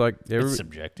 It's just like it's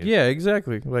subjective. Yeah,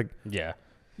 exactly. Like yeah,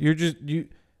 and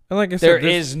like I said, there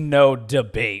is no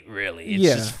debate really. It's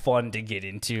Yeah. just fun to get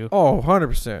into. Oh,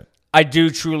 100%. I do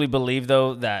truly believe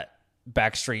though that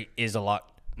Backstreet is a lot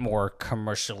more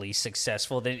commercially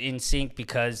successful than NSYNC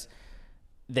because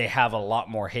they have a lot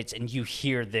more hits and you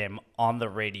hear them on the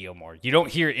radio more. You don't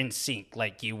hear NSYNC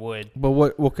like you would. But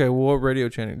what radio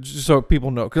channel? Just so people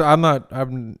know, because I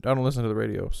don't listen to the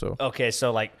radio. So okay,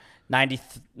 so like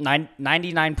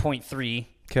 99.3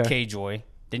 KJoy.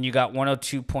 Then you got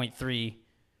 102.3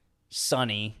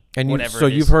 Sunny. And whatever.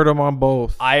 You've heard them on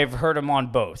both. I've heard them on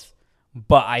both,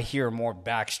 but I hear more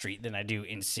Backstreet than I do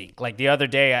NSYNC. Like the other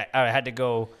day, I had to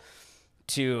go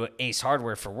to Ace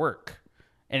Hardware for work,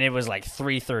 and it was like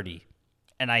 3:30,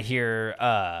 and I hear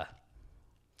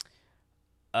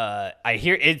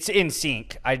it's in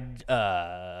sync.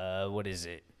 What is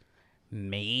it?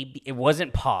 Maybe it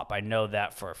wasn't Pop. I know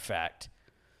that for a fact.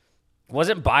 It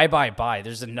wasn't Bye Bye Bye.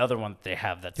 There's another one that they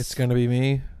have that's. It's gonna be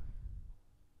me.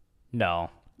 No,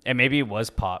 and maybe it was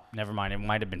Pop. Never mind. It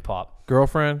might have been Pop.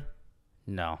 Girlfriend.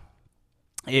 No,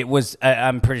 it was.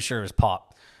 I'm pretty sure it was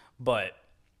Pop, but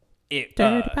it.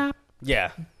 Pop.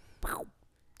 Yeah.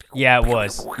 Yeah, it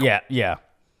was. Yeah.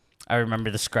 I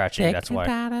remember the scratching. That's why.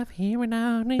 Tired of hearing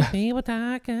all these people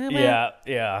talking about.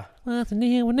 Yeah. What's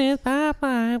new in this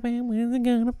pipeline? When's it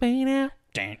gonna fade out?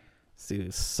 Dang.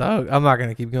 Dude, so I'm not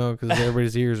gonna keep going because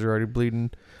everybody's ears are already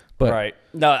bleeding. But Right.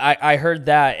 No, I heard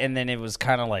that, and then it was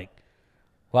kind of like,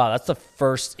 wow, that's the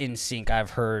first In Sync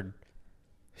I've heard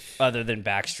other than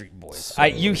Backstreet Boys.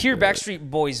 You hear good. Backstreet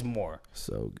Boys more.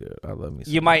 So good. I love me.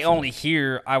 You might only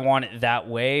hear I Want It That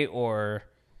Way, or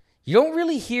you don't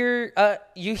really hear,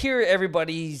 you hear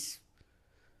everybody's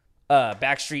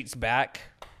Backstreet's Back,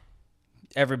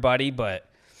 everybody, but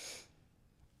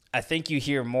I think you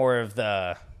hear more of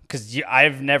the, because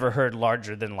I've never heard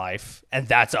Larger Than Life, and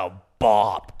that's a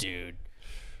bop, dude.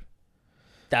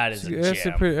 That is a jam. That's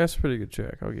a pretty good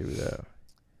track. I'll give you that.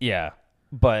 Yeah,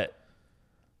 but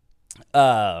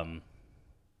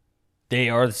they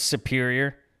are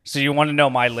superior. So you want to know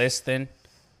my list then?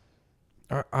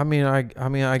 I mean,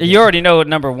 You already know what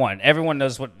number one. Everyone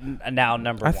knows what now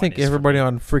number one I think is. everybody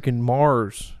on freaking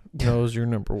Mars knows you're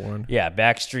number one. Yeah,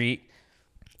 Backstreet.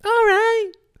 All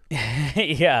right.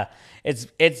 Yeah, it's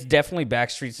definitely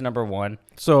Backstreet's number one.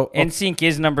 So NSYNC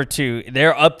is number two.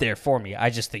 They're up there for me. I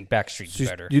just think Backstreet's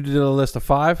better. You did a list of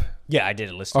 5? Yeah, I did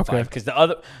a list of 5 because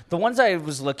the ones I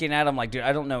was looking at, I'm like, dude,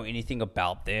 I don't know anything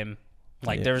about them.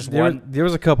 Like, Yeah. There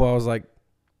was a couple I was like,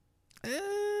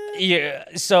 yeah.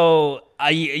 So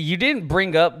you didn't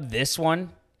bring up this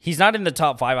one. He's not in the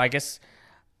top 5, I guess.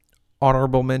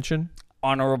 honorable mention.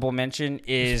 Honorable mention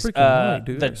is freaking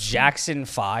right, the Jackson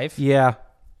 5. Yeah.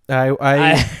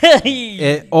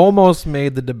 It almost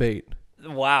made the debate.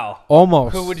 Wow.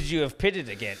 Almost. Who would you have pitted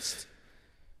against?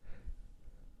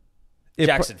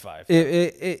 Jackson 5.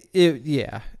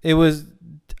 Yeah. It was.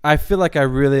 I feel like I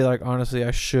really honestly I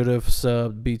should have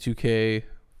subbed B2K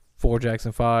for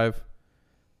Jackson 5.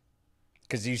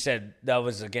 Because you said that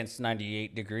was against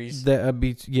 98 degrees.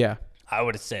 Yeah. I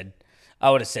would have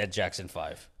said Jackson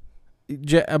 5.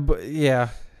 Yeah,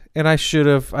 and I should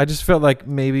have. I just felt like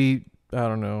maybe I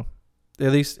don't know.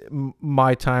 At least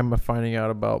my time of finding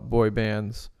out about boy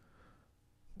bands,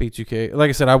 B2K. Like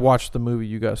I said, I watched the movie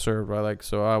You Got Served.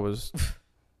 So I was,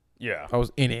 Yeah. I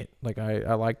was in it.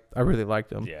 I really liked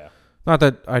them. Yeah. Not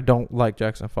that I don't like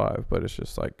Jackson 5, but it's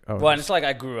just like Well, and it's like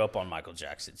I grew up on Michael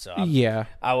Jackson, so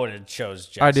I would have chose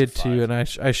Jackson. I did 5. too, and I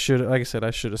should, like I said,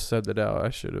 I should have said that out. I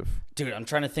should have. Dude, I'm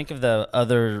trying to think of the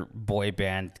other boy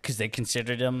band because they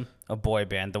considered him a boy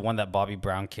band. The one that Bobby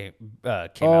Brown came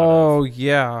out of. Oh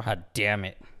yeah. God damn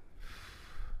it!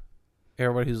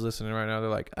 Everybody who's listening right now, they're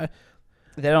like,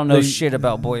 They don't know shit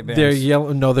about boy bands. they're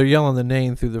yelling. No, they're yelling the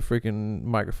name through the freaking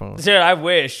microphone. Dude, I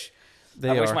wish.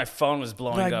 I wish my phone was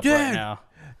blowing up dude, right now.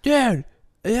 Dude,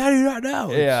 how do you not know?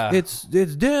 Yeah. It's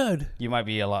dude. You might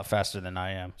be a lot faster than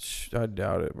I am. I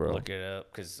doubt it, bro. Look it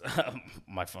up because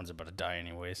my phone's about to die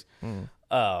anyways.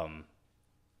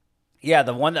 Yeah,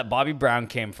 the one that Bobby Brown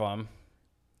came from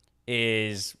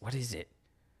is, what is it?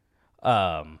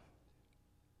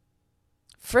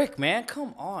 Frick, man,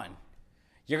 come on.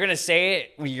 You're going to say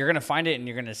it, you're going to find it, and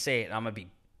you're going to say it, and I'm going to be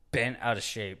bent out of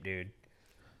shape, dude.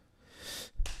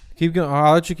 Keep going.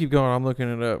 I'll let you keep going. I'm looking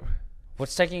it up.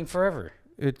 What's taking forever?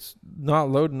 It's not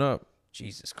loading up.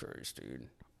 Jesus Christ, dude.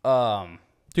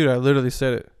 Dude, I literally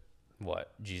said it.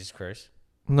 What? Jesus Christ?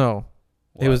 No.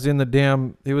 What? It was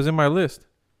in my list.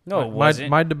 No, it wasn't.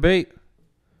 My debate.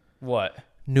 What?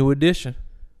 New Edition.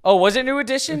 Oh, was it New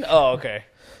Edition? Oh, okay.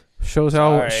 Shows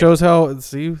Sorry. shows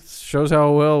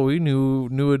how well we knew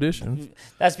New Edition.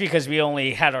 That's because we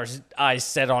only had our eyes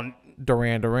set on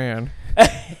Duran.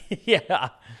 yeah.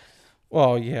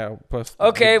 Well, yeah. Plus,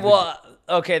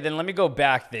 Okay, then let me go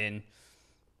back then.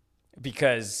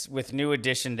 Because with New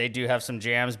Edition, they do have some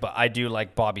jams, but I do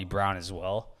like Bobby Brown as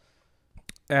well.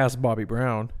 As Bobby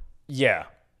Brown. Yeah.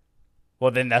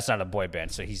 Well, then that's not a boy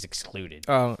band, so he's excluded.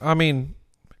 I mean,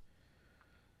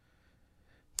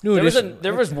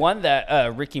 There was one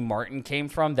that Ricky Martin came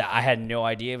from that I had no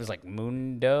idea. It was like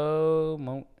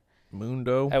Mundo,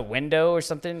 a window or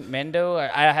something. Mendo.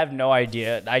 I have no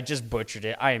idea. I just butchered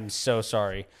it. I am so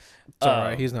sorry. It's all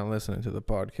right. He's not listening to the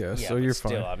podcast, so you're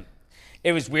fine.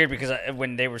 It was weird because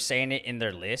when they were saying it in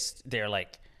their list, they're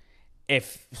like,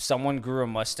 if someone grew a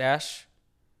mustache,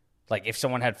 Like if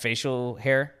someone had facial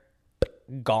hair,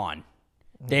 gone.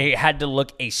 They had to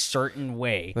look a certain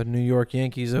way. The New York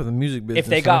Yankees of the music business. If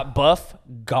they got buff,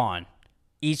 gone.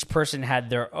 Each person had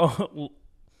their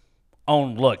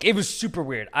own look. It was super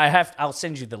weird. I'll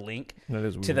send you the link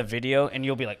to the video, and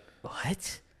you'll be like,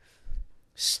 "What?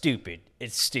 Stupid.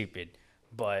 It's stupid."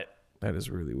 But that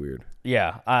is really weird.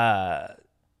 Yeah.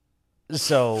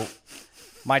 So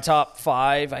my top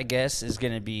 5, I guess, is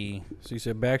gonna be. So you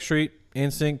said Backstreet,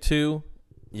 NSYNC 2.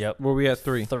 Yep. Where we at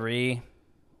 3? 3.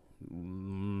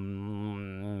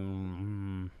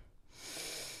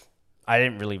 I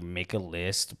didn't really make a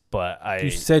list, but You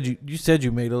said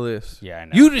you made a list. Yeah, I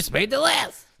know. You just made the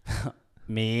list.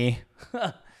 Me.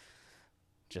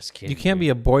 Just kidding. You can't be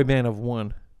a boy band of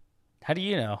one. How do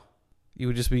you know? You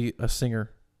would just be a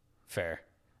singer. Fair.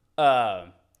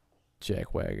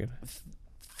 Jack Wagon.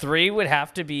 3 would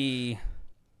have to be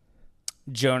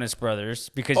Jonas Brothers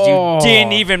because you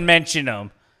didn't even mention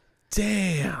them.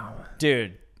 Damn.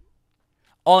 Dude.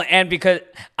 And because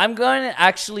I'm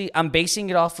basing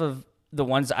it off of the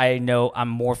ones I know I'm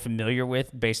more familiar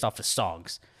with based off of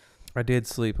songs. I did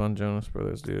sleep on Jonas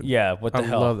Brothers, dude. Yeah, what the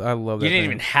hell? I love that. You didn't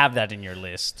even have that in your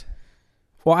list.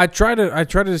 Well, I tried to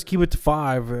just keep it to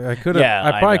 5. I could have. Yeah,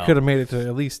 I probably know. could have made it to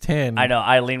at least 10. I know.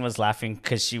 Eileen was laughing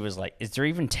because she was like, "Is there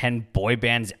even 10 boy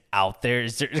bands out there?"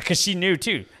 Because she knew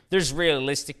too. There's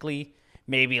realistically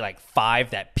maybe like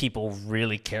 5 that people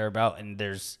really care about, and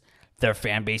their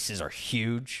fan bases are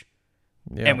huge.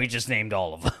 Yeah. And we just named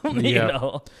all of them. You Yeah.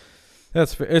 know,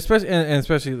 That's fair.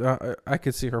 Especially I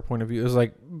could see her point of view. It's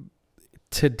like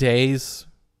today's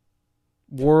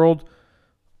world.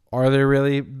 Are there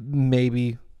really?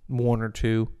 Maybe 1 or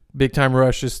 2. Big Time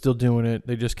Rush is still doing it.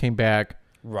 They just came back.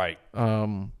 right?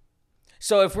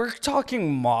 So if we're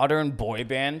talking modern boy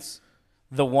bands,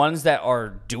 the ones that are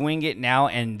doing it now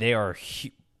and they are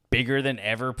bigger than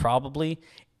ever, probably,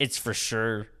 it's for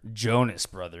sure Jonas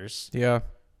Brothers. Yeah.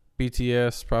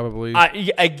 BTS probably.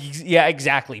 Yeah,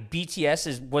 exactly.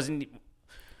 BTS wasn't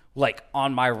like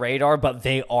on my radar, but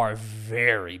they are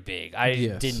very big.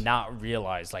 I did not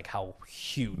realize like how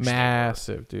huge.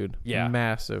 Massive, dude. Yeah,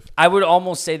 massive. I would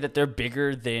almost say that they're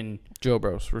bigger than Joe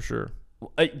Bros for sure.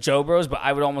 Joe Bros, but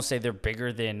I would almost say they're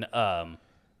bigger than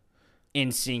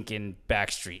NSYNC and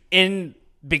Backstreet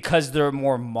because they're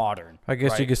more modern. I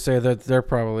guess you could say that they're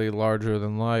probably larger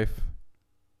than life.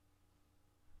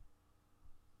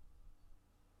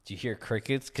 Do you hear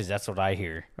crickets? Because that's what I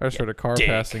hear. I just heard a car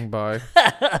passing by.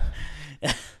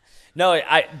 No,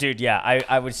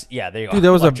 I was, they are. Dude,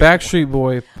 that was a Backstreet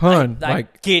Boy pun. I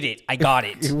get it. I got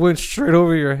it. It went straight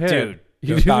over your head. Dude,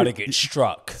 you're about to get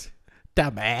struck.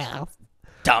 Dumbass.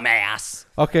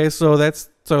 Okay,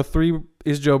 so 3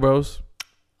 is Joe Bros.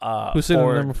 Who's sitting in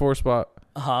the number 4 spot?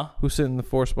 Who's sitting in the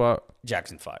 4 spot?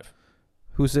 Jackson 5.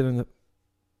 Who's sitting in the...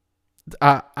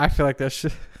 I feel like that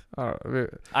should...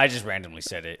 I just randomly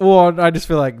said it. Well, I just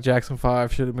feel like Jackson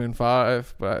 5 should have been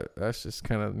 5, but that's just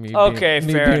kind of me. Okay,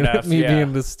 fair enough. Me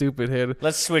being the stupid head.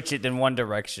 Let's switch it in One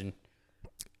Direction.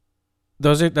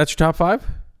 That's your top 5?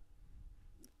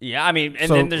 Yeah, I mean, and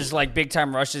then there's like Big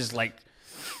Time Rush is like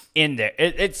in there.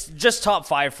 It's just top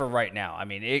 5 for right now. I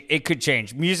mean, it could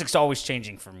change. Music's always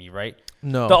changing for me, right?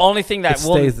 No. The only thing that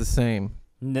stays the same.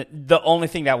 The only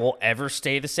thing that will ever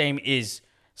stay the same is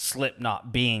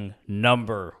Slipknot being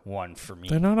number 1 for me.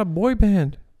 They're not a boy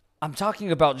band. I'm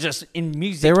talking about just in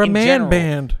music. They're a man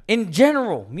band. In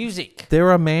general, music.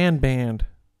 They're a man band,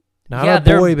 not a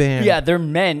boy band. Yeah, they're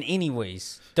men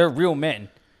anyways. They're real men.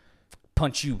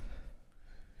 Punch you.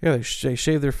 Yeah, they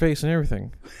shave their face and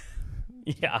everything.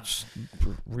 Yeah. Just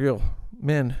real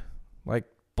men. Like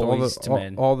boys to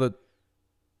men. All the...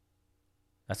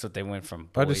 That's what they went from.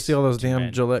 I just see all those damn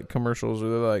men. Gillette commercials where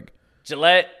they're like...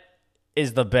 Gillette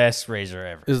is the best razor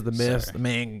ever. Is the best the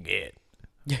man can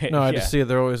get. No, I just see it.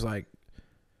 They're always like,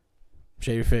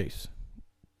 shave your face.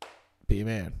 Be a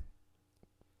man.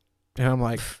 And I'm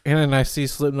like, and then I see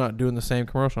Slipknot doing the same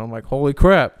commercial. I'm like, holy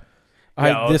crap.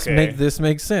 This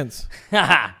makes sense.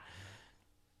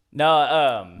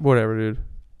 No, whatever, dude.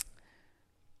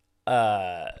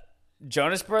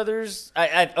 Jonas Brothers.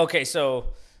 Okay, so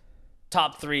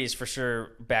top 3 is for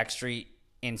sure Backstreet,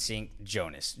 NSYNC,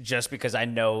 Jonas, just because I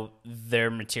know their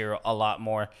material a lot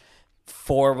more.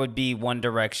 4 would be One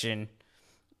Direction,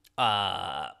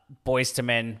 Boys to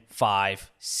Men.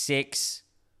 5, 6,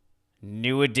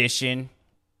 New Edition.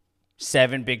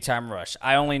 7, Big Time Rush.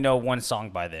 I only know one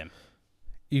song by them.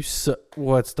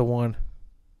 What's the one?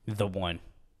 The one.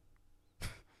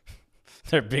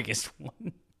 Their biggest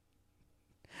one.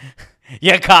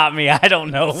 You caught me. I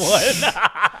don't know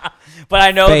what. But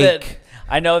I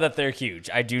know that they're huge.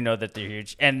 I do know that they're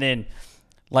huge. And then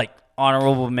Like,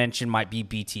 honorable mention might be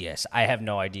BTS. I have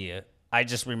no idea. I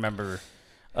just remember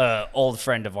old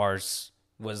friend of ours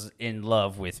was in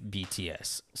love with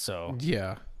BTS. So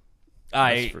Yeah.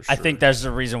 I for sure. think that's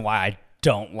the reason why I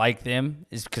don't like them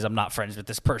is because I'm not friends with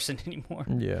this person anymore.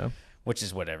 Yeah. Which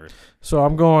is whatever. So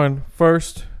I'm going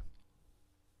first,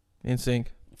 NSYNC.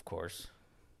 Of course.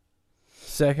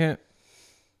 Second,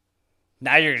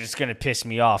 Now you're just going to piss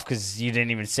me off because you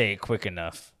didn't even say it quick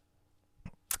enough.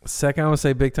 I'm gonna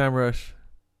say Big Time Rush.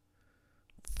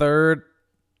 Third,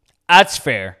 That's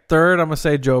fair. I'm gonna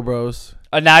say Joe Bros.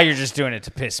 Now you're just doing it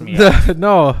to piss me off.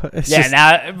 No, it's Yeah, just,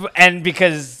 now and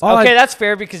because that's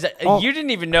fair because you didn't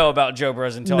even know about Joe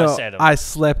Bros until I said him. I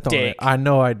slept on it. I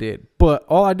know I did, but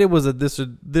all I did was a this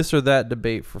or that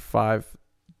debate for 5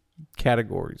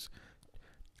 categories.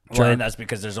 Well, and that's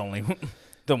because there's only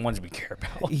the ones we care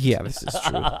about. Yeah, this is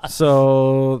true.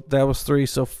 So that was 3.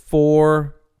 So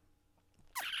 4.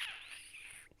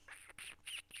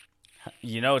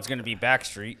 You know it's going to be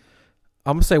Backstreet.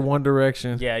 I'm gonna say One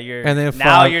Direction. Yeah, you're. And then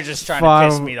now 5, you're just trying to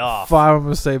piss me off. 5. I'm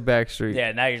gonna say Backstreet.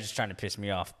 Yeah, now you're just trying to piss me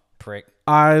off, prick.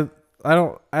 I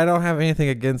don't have anything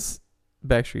against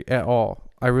Backstreet at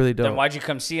all. I really don't. Then why'd you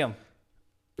come see him?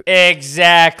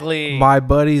 Exactly. My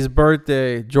buddy's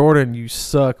birthday. Jordan, you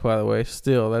suck, by the way.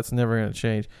 Still, that's never gonna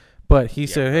change. But he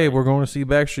said, "Hey, we're going to see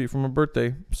Backstreet for my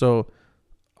birthday." So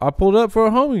I pulled up for a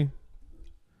homie.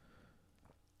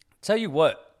 Tell you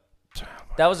what.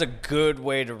 That was a good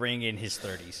way to ring in his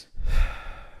 30s.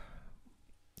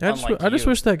 I just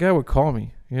wish that guy would call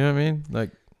me. You know what I mean?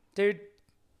 Like, dude,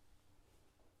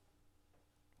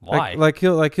 why?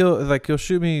 He'll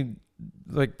shoot me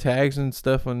like tags and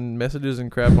stuff on messages and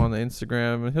crap on the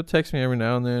Instagram, and he'll text me every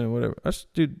now and then and whatever.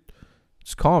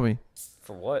 Just call me.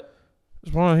 For what?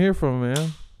 Just want to hear from him,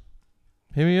 man.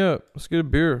 Hit me up. Let's get a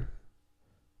beer.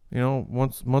 You know,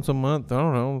 once a month. I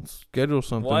don't know. Let's schedule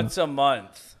something. Once a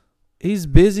month. He's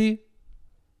busy.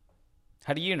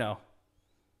 How do you know?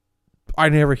 I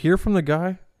never hear from the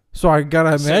guy, so I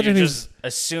gotta imagine you're he's just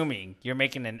assuming. You're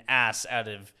making an ass out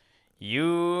of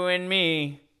you and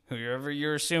me, whoever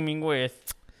you're assuming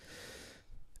with.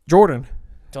 Jordan.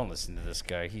 Don't listen to this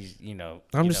guy. He's,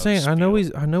 I'm just saying. I know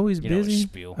he's busy.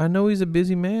 I know he's a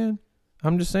busy man.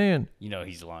 I'm just saying. You know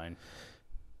he's lying.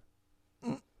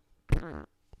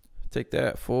 Take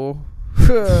that, fool.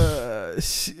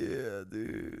 Shit,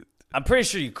 dude. I'm pretty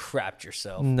sure you crapped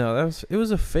yourself. No, it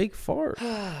was a fake fart.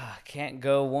 Can't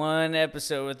go one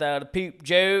episode without a poop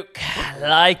joke. I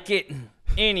like it.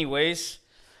 Anyways,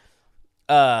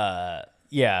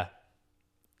 yeah.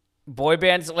 Boy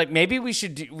bands, like maybe we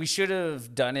should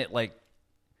have done it like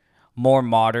more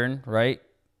modern, right?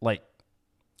 Like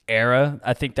era.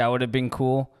 I think that would have been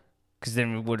cool because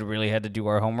then we would have really had to do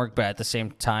our homework. But at the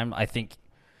same time, I think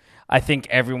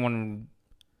everyone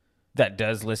that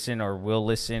does listen or will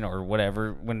listen or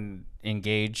whatever when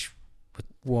engage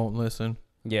won't listen.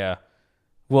 Yeah.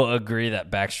 Will agree that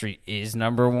Backstreet is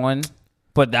number 1,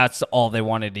 but that's all they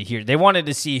wanted to hear. They wanted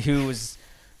to see who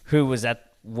was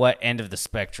at what end of the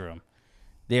spectrum.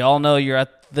 They all know you're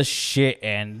at the shit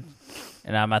end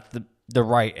and I'm at the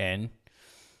right end.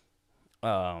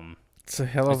 It's a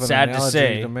hell of an sad analogy to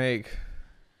say. To make.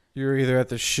 You're either at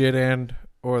the shit end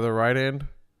or the right end.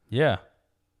 Yeah.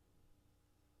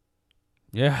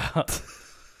 Yeah.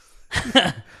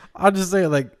 I'll just say it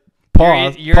like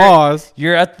pause. Pause.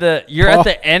 You're at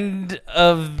the end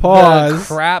of the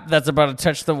crap that's about to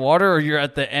touch the water, or you're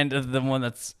at the end of the one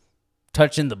that's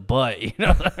touching the butt. You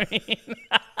know what I mean?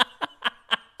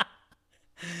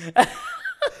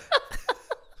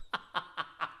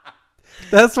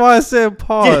 That's why I said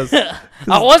pause.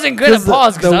 I wasn't good at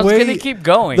pause because I was going to keep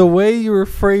going. The way you were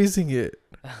phrasing it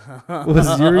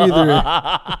was you're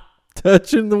either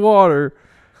touching the water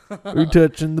or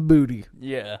touching the booty.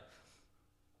 Yeah.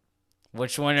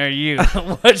 Which one are you?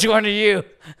 Which one are you?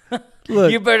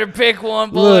 Look, you better pick one,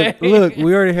 boy. Look,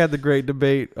 we already had the great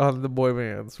debate on the boy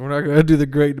bands. We're not going to do the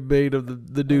great debate of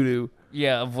the doo-doo.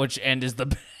 Yeah, of which end is the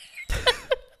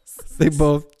best. They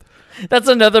both. That's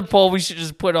another poll we should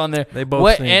just put on there. They both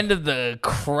what sing. end of the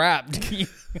crap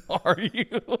are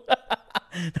you?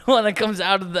 The one that comes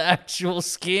out of the actual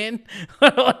skin?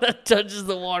 The one that touches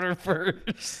the water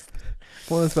first?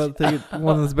 One that's about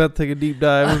to take a deep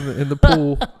dive in the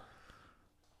pool.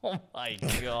 Oh my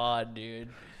god, dude.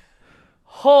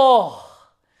 Oh,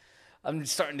 I'm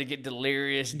starting to get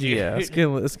delirious, dude. Yeah, it's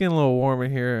getting a little warm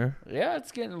in here. Yeah,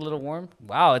 it's getting a little warm.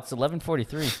 Wow, it's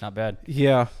 11:43. Not bad.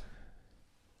 Yeah,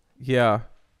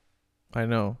 I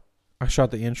know. I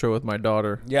shot the intro with my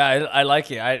daughter. Yeah, I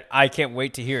like it. I can't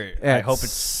wait to hear it. I hope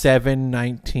it's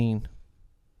 7:19.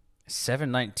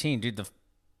 7:19, dude.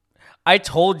 I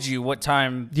told you what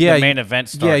time Yeah, the main event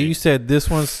started. Yeah, you said this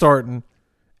one's starting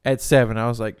at 7. I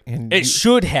was like,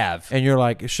 should have. And you're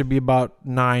like, it should be about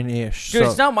 9-ish. Dude, so.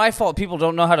 it's not my fault people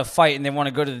don't know how to fight and they want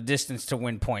to go to the distance to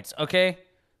win points, okay?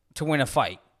 To win a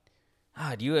fight.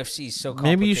 God, UFC is so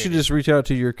complicated. Maybe you should just reach out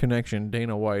to your connection,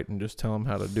 Dana White, and just tell him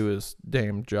how to do his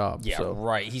damn job. Yeah, so.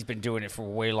 right. He's been doing it for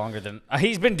way longer than...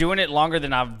 He's been doing it longer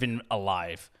than I've been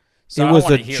alive. So It was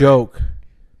a joke.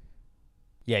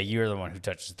 Yeah, you're the one who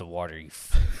touches the water, you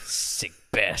sick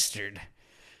bastard.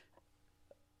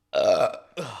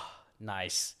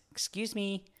 Nice. Excuse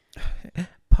me.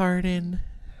 Pardon.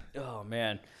 Oh,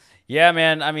 man. Yeah,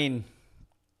 man. I mean,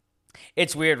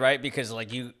 it's weird, right? Because,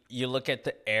 like, you look at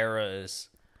the eras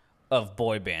of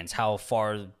boy bands, how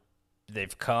far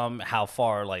they've come, how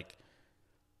far, like,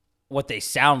 what they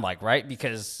sound like, right?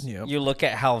 Because you look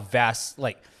at how vast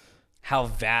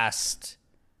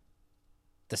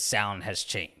the sound has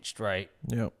changed, right?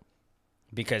 Yep.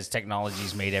 Because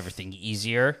technology's made everything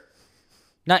easier.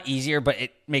 Not easier, but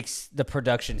it makes the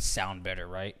production sound better,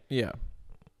 right? Yeah.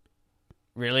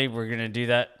 Really? We're going to do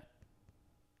that?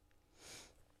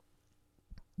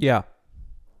 Yeah.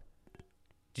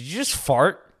 Did you just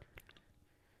fart?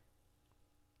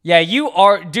 Yeah, you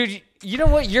are. Dude, you know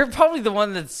what? You're probably the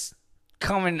one that's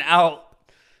coming out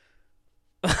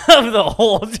of the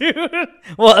hole, dude.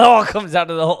 Well, it all comes out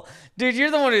of the hole. Dude,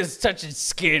 you're the one who's touching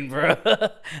skin, bro.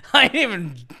 I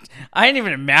ain't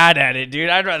even mad at it, dude.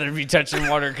 I'd rather be touching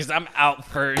water because I'm out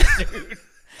first, dude.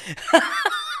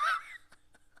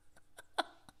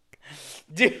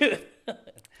 Dude.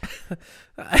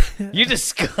 You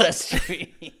disgust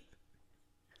me.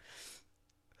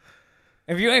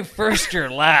 If you ain't first,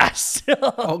 you're last.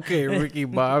 Okay, Ricky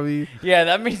Bobby. Yeah,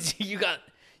 that means you got...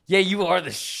 Yeah, you are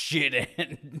the shit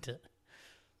end.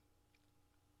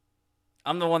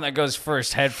 I'm the one that goes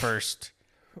first, head first.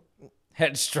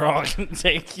 Headstrong and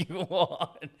take you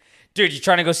on. Dude, you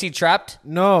trying to go see Trapped?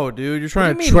 No, dude. You're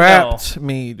trying to mean, trap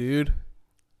me, dude.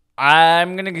 I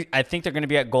think they're gonna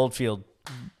be at Goldfield.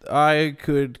 I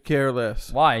could care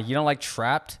less. Why? You don't like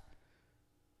Trapped?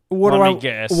 What Let do me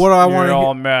guess. What do I want You're to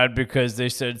all mad because they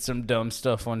said some dumb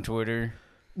stuff on Twitter.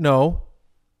 No.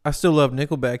 I still love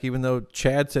Nickelback, even though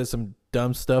Chad said some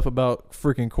dumb stuff about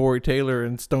freaking Corey Taylor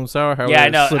and Stone Sour. Yeah, I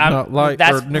know.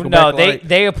 Nickelback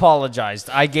they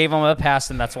apologized. I gave them a pass,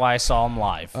 and that's why I saw them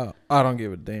live. I don't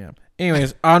give a damn.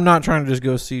 Anyways, I'm not trying to just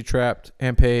go see Trapped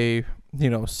and pay,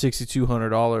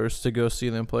 $6,200 to go see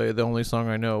them play the only song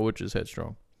I know, which is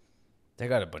Headstrong. They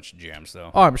got a bunch of jams, though.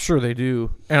 Oh, I'm sure they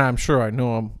do, and I'm sure I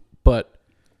know them, but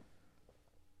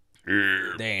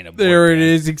they ain't a boy there band. it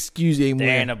is. Excuse me. They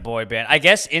ain't a boy band. I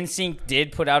guess NSYNC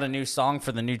did put out a new song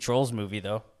for the new Trolls movie,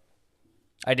 though.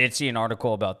 I did see an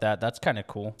article about that. That's kind of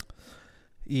cool.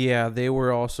 Yeah, they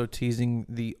were also teasing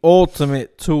the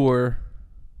ultimate tour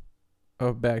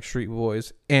of Backstreet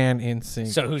Boys and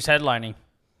NSYNC. So who's headlining?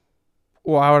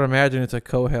 Well, I would imagine it's a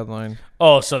co-headline.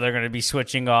 Oh, so they're going to be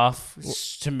switching off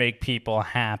to make people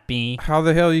happy. How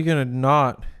the hell are you going to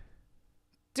not?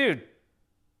 Dude.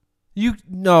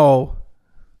 No.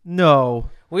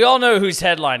 We all know who's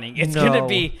headlining. It's going to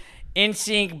be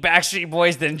NSYNC, Backstreet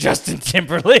Boys, then Justin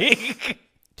Timberlake.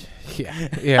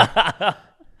 Yeah.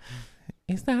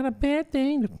 It's not a bad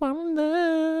thing to fall in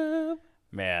love.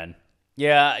 Man.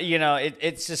 Yeah,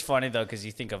 it's just funny, though, because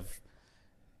you think of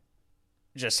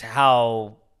just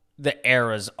how the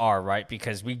eras are, right?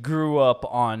 Because we grew up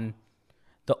on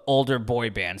the older boy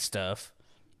band stuff.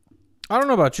 I don't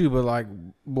know about you, but like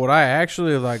what I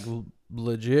actually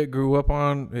legit grew up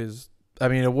on is,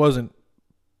 it wasn't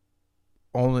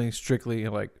only strictly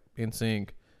like NSYNC.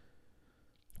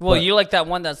 Well, you like that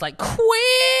one that's like,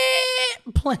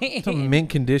 quit playing. Some Mint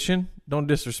Condition. Don't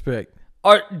disrespect.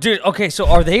 Dude, okay, so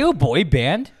are they a boy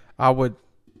band? I would.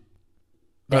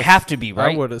 They have to be,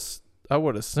 right? I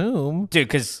would assume. Dude,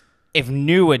 because if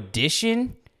New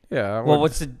Edition... Yeah. Well,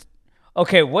 what's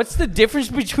the difference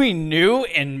between new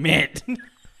and mint?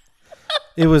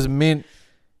 It was Mint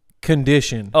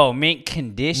Condition. Oh, Mint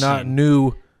Condition. Not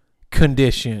New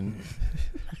Condition.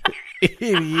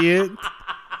 Idiot.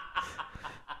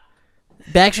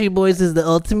 Backstreet Boys is the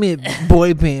ultimate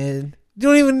boy band. You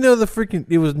don't even know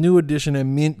it was New Edition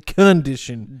and Mint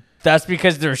Condition. That's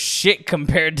because they're shit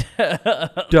compared to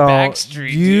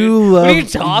Backstreet. What are you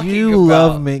talking about? You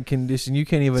love Mint Condition. You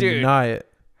can't even deny it.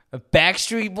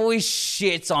 Backstreet Boys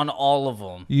shits on all of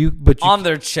them. On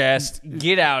their chest.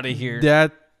 Get out of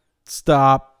here.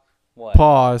 Stop. What?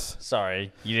 Pause.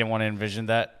 Sorry, you didn't want to envision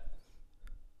that?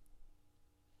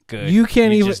 Good. You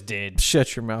can't even just did.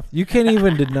 Shut your mouth. You can't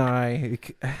even deny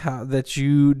that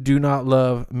you do not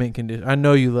love mint condition. I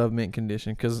know you love mint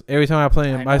condition because every time I play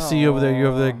him, I see you over there. You're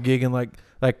over there gigging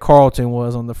like Carlton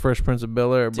was on the Fresh Prince of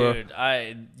Bel-Air, bro. Dude,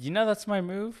 that's my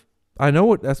move. I know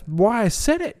what. That's why I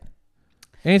said it.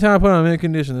 Anytime I put on mint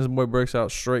condition, this boy breaks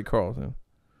out straight Carlton.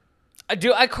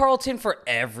 I Carlton for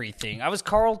everything. I was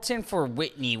Carlton for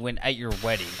Whitney at your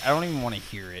wedding. I don't even want to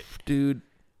hear it, Dude,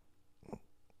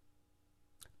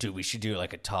 we should do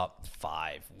like a top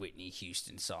 5 Whitney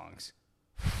Houston songs.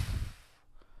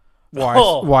 why?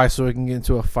 Oh. Why? So we can get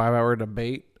into a 5-hour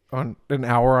debate on an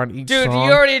hour on each Dude, song?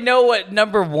 you already know what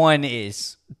number 1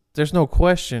 is. There's no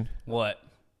question. What?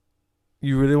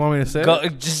 You really want me to say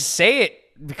it? Just say it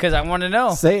because I want to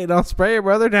know. Say it, don't spray it,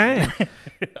 brother. Dang.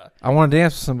 I want to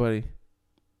dance with somebody.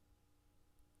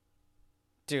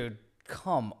 Dude,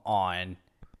 come on.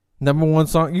 Number 1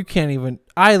 song. You can't even.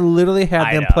 I literally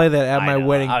had them play that at my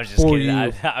wedding I was just for kidding.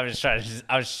 you. I was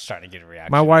just trying to get a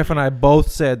reaction. My wife and I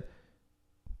both said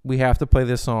we have to play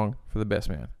this song for the best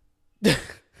man.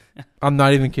 I'm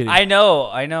not even kidding. I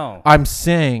know. I'm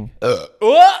saying. Jesus.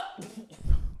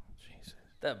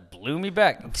 That blew me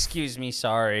back. Excuse me.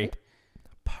 Sorry.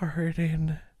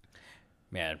 Pardon.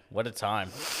 Man, what a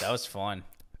time. That was fun.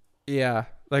 Yeah.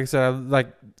 Like I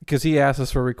said, because he asked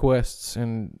us for requests,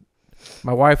 and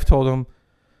my wife told him,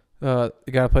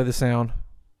 you got to play the sound,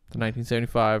 the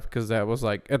 1975, because that was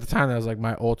at the time, that was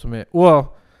my ultimate,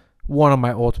 one of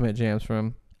my ultimate jams from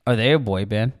him. Are they a boy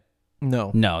band?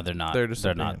 No. No, they're not. They're just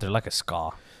a not. band. They're like a ska.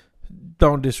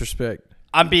 Don't disrespect.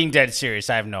 I'm being dead serious.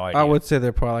 I have no idea. I would say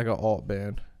they're probably like an alt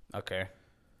band. Okay.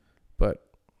 But.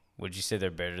 Would you say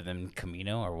they're better than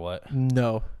Camino or what?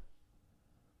 No.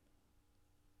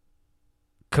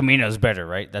 Camino's better,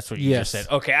 right? That's what you just said.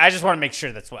 Okay, I just want to make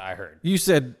sure that's what I heard. You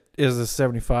said, is the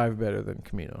 75 better than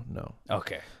Camino? No.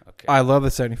 Okay. I love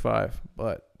the 75,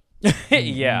 but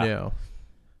yeah. No.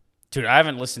 Dude, I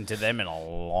haven't listened to them in a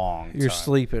long time. You're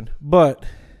sleeping. But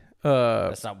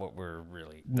that's not what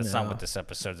not what this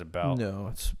episode's about. No,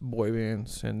 it's boy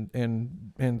bands and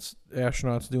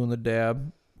astronauts doing the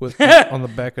dab on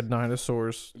the back of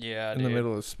dinosaurs in the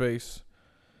middle of space.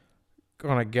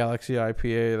 On a Galaxy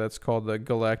IPA that's called the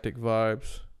Galactic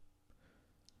Vibes.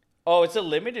 Oh, it's a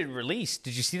limited release.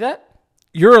 Did you see that?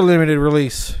 You're a limited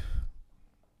release.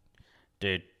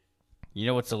 Dude, you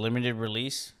know what's a limited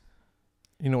release?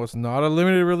 You know what's not a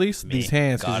limited release? Me. These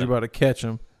hands, because you're about to catch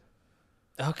them.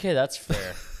 Okay, that's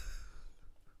fair.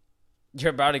 You're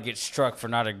about to get struck for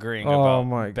not agreeing about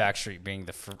Backstreet being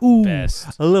the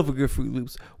best. I love a good Fruit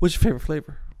Loops. What's your favorite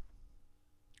flavor?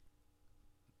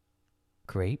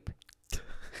 Grape?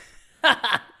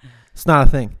 It's not a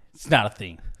thing. It's not a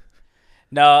thing.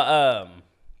 No,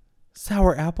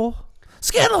 Sour apple?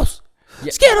 Skittles! Yeah.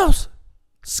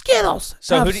 Skittles!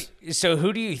 So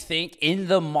who do you think in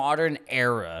the modern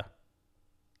era,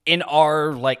 in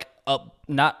our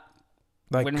not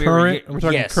when current? We're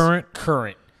talking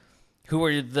current. Who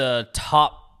are the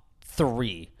top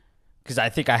 3? Because I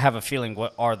think I have a feeling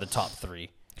what are the top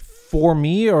 3 for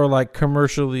me, or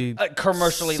commercially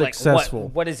successful?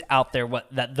 What is out there?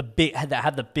 That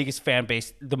had the biggest fan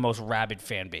base, the most rabid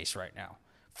fan base right now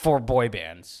for boy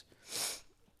bands?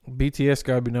 BTS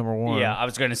got to be number 1. Yeah, I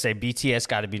was going to say BTS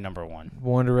got to be number 1.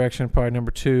 One Direction probably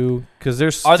number 2, because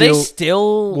they're still. Are they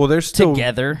still? Well, they're still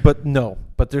together, but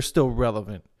they're still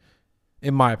relevant,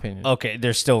 in my opinion. Okay,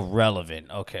 they're still relevant.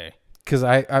 Okay, because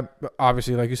I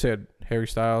obviously, like you said, Harry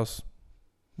Styles,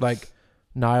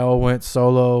 Niall went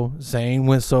solo, Zayn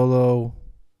went solo.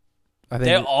 I think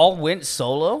they all went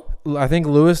solo. I think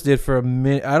Lewis did for a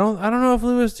minute. I don't know if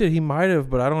Lewis did. He might have,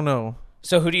 but I don't know.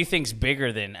 So who do you think's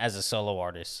bigger than as a solo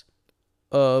artist?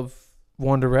 Of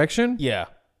One Direction? Yeah.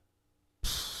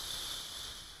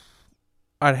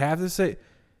 I'd have to say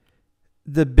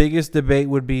the biggest debate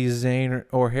would be Zayn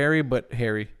or Harry, but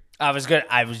Harry. I was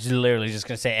literally just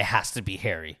gonna say it has to be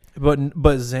Harry. But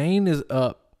Zayn is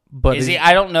up. But is he?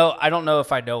 I don't know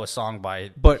if I know a song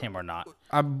by him or not.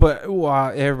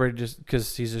 Everybody just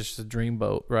because he's just a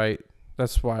dreamboat, right?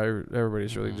 That's why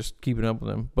everybody's really just keeping up with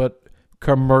him. But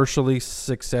commercially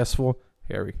successful,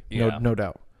 Harry, no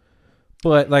doubt.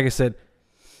 But like I said,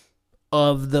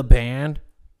 of the band,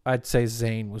 I'd say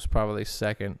Zayn was probably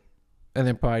second, and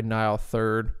then probably Niall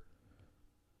third.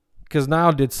 Because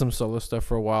Niall did some solo stuff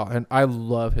for a while, and I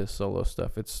love his solo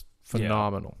stuff. It's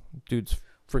phenomenal. Dude's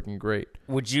freaking great.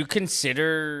 Would you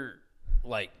consider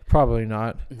Probably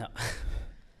not. No.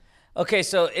 Okay,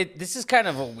 so this is kind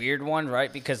of a weird one,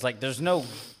 right? Because there's no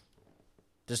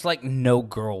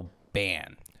girl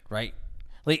band, right?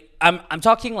 I'm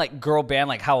talking girl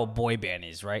band, how a boy band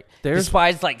is, right?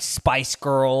 Despite Spice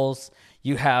Girls,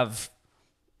 You have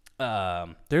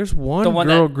There's one the one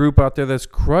girl that- group out there that's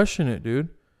crushing it, dude.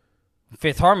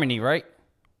 Fifth Harmony, right?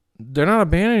 They're not a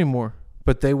band anymore,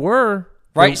 but they were.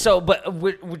 Right. They- So, but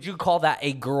would you call that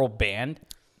a girl band?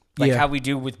 Like Yeah. how we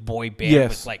do with boy band Yes.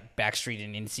 with like Backstreet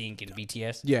and NSYNC and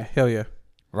BTS? Yeah, hell yeah.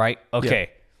 Right?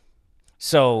 Okay.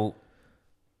 So,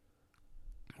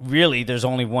 really, there's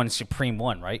only one Supreme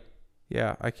one, right?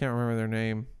 Yeah, I can't remember their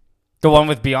name. The one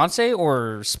with Beyonce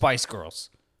or Spice Girls?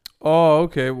 Oh,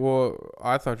 okay. Well,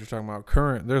 I thought you were talking about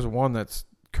current. There's one that's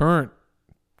current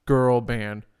girl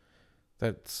band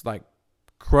that's like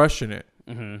crushing it.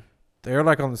 Mm-hmm. They're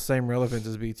like on the same relevance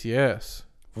as BTS.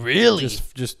 Really?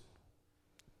 Just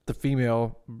the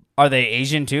female. Are they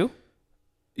Asian too?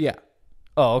 Yeah.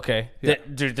 Oh, okay. Yeah.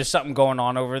 Dude, there's something going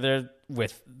on over there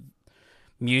with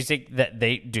music that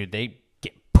they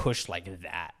get pushed like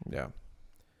that. Yeah.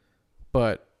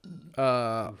 But,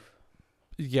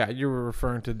 yeah, you were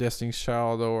referring to Destiny's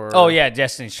Child or. Oh yeah,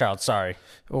 Destiny's Child. Sorry.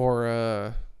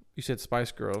 Or you said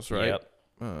Spice Girls, right?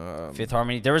 Yep. Fifth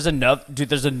Harmony. There was another dude.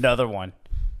 There's another one.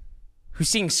 Who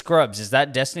sings Scrubs? Is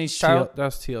that Destiny's Child?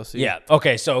 That's TLC. Yeah.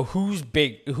 Okay. So who's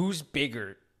big? Who's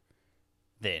bigger?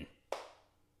 Then,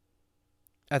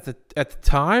 At the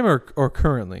time or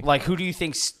currently? like, who do you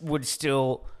think would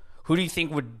still? Who do you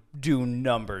think would do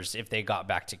numbers if they got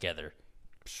back together?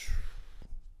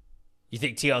 You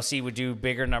think TLC would do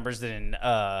bigger numbers than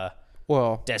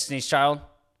Well, Destiny's Child?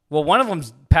 Well, one of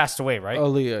them's passed away, right?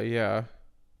 Aaliyah, yeah,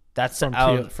 That's from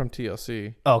out. from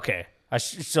TLC. Okay.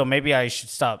 So maybe I should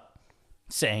stop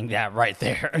saying that right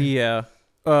there. Yeah.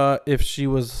 If she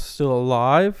was still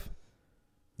alive,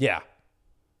 Yeah.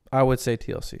 I would say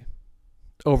TLC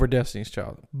over Destiny's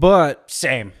Child, but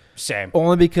Same.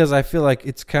 only because I feel like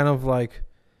it's kind of like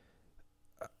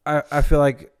I feel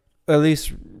like at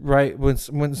least right when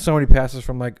somebody passes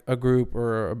from like a group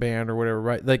or a band or whatever,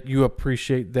 right? Like you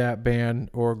appreciate that band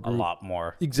or A group lot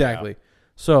more. exactly.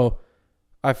 So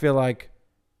I feel like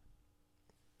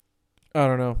I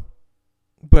don't know,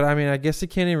 but I mean I guess you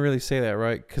can't even really say that,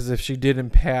 right? Because if she didn't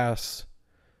pass,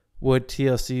 would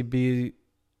TLC be?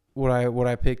 Would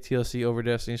I pick TLC over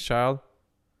Destiny's Child?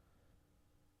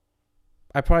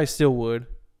 I probably still would,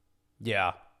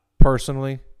 Yeah.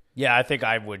 personally. Yeah, I think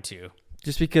I would too.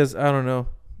 Just because, I don't know,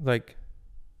 like,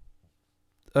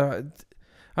 I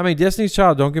mean, Destiny's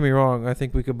Child, don't get me wrong. I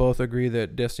think we could both agree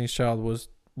that Destiny's Child was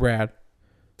rad.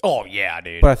 Oh yeah,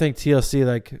 dude. But I think TLC,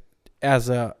 like, as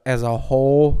a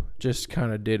whole, just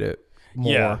kind of did it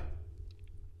more. Yeah.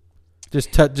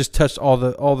 Just touched all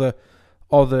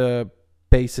the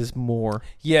bases more.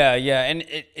 Yeah, and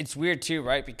it's weird too,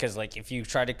 right? Because like if you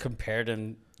try to compare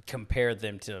them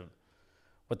to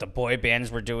what the boy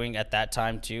bands were doing at that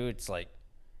time too, it's like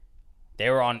they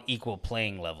were on equal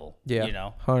playing level. Yeah, you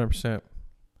know, 100%.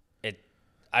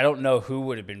 I don't know who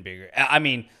would have been bigger. I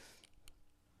mean,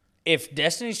 if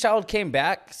Destiny's Child came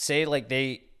back, say like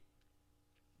they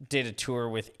did a tour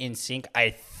with NSYNC, I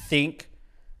think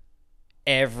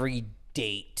every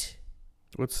date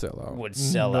Would sell out.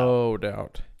 No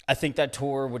doubt. I think that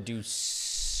tour would do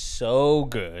so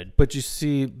good. But you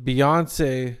see,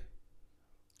 Beyonce,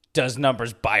 Does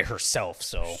numbers by herself,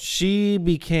 so she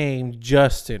became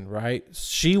Justin, right?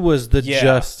 She was the Yeah.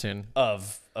 Justin.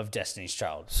 of Destiny's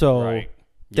Child. So right.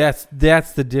 that's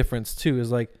the difference too. Is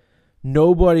like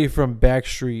nobody from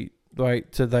Backstreet,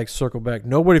 like to like circle back.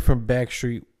 Nobody from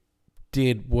Backstreet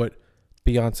did what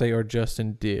Beyonce or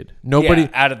Justin did. Nobody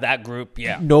out of that group,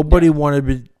 Nobody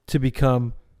wanted to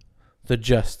become the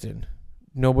Justin.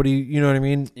 Nobody, you know what I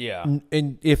mean? Yeah.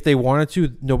 And if they wanted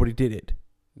to, nobody did it.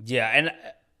 Yeah, and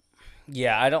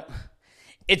I don't.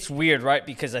 It's weird, right?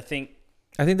 Because I think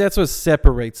that's what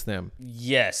separates them.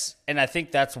 yes, and I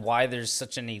think that's why there's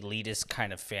such an elitist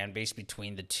kind of fan base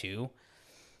between the two.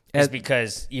 Is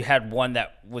because you had one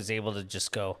that was able to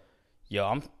just go, "Yo,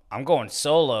 I'm going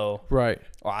solo," Right.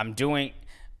 or I'm doing.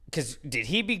 Because did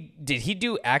he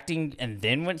do acting and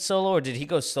then went solo, or did he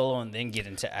go solo and then get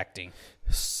into acting?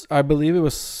 I believe it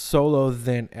was solo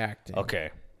then acting.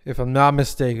 Okay. If I'm not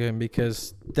mistaken,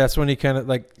 because that's when he kind of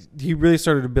like he really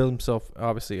started to build himself,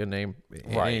 obviously a name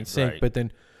in sync, right. but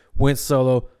then went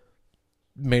solo,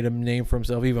 made a name for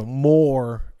himself even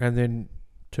more, and then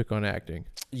took on acting.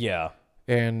 Yeah.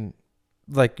 And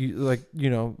like you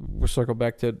know, we'll circle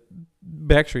back to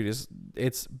Backstreet.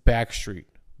 It's Backstreet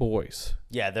Boys.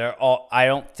 Yeah, they're all. I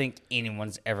don't think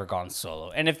anyone's ever gone solo,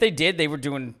 and if they did, they were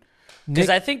doing. Because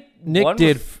I think Nick one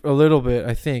did was, a little bit.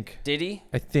 I think. Did he?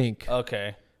 I think.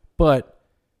 Okay. But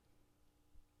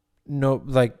no,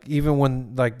 like even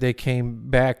when like they came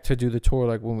back to do the tour,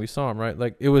 like when we saw him, right?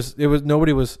 Like it was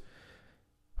nobody was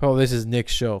oh, this is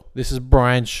Nick's show. This is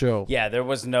Brian's show. Yeah, it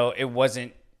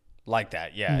wasn't like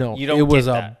that. Yeah. No, you don't it was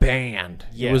get a that. band.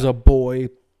 Yeah. It was a boy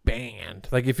band.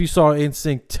 Like, if you saw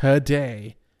NSYNC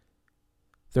today,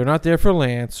 they're not there for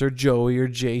Lance or Joey or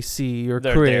JC or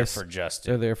They're Chris. there for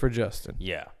Justin. They're there for Justin.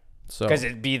 Yeah. So Because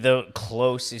it'd be the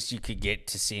closest you could get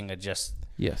to seeing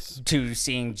yes.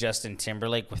 seeing Justin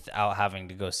Timberlake without having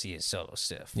to go see his solo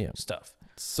stuff.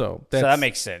 So that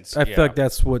makes sense. I feel like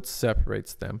that's what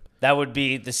separates them. That would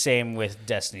be the same with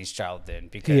Destiny's Child then,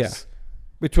 because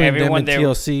Between them everyone and there-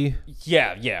 TLC,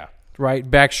 yeah, right?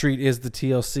 Backstreet is the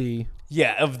TLC,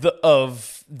 of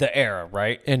the era,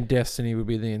 right? and Destiny would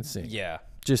be the NSYNC. Yeah,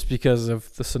 Just because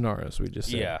of the scenarios we just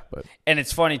said. yeah. But And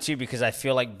it's funny too because I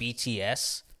feel like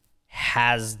BTS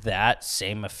has that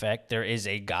same effect. There is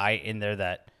a guy in there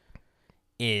that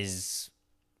is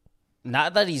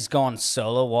not that he's gone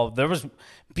solo. Well,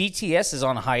 BTS is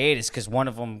on hiatus because one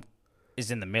of them is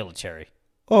in the military.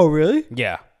 oh, really?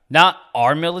 Yeah, not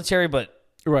our military, but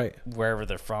Right. wherever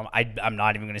they're from. I'm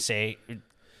not even gonna say.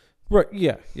 Right.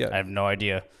 Yeah. I Yeah. have no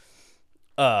idea.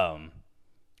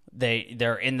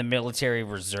 They're in the military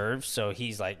reserve, so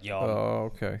he's like, yo.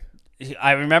 Oh, okay.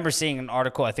 I remember seeing an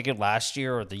article, I think it last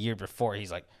year or the year before.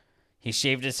 He's like, he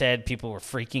shaved his head. People were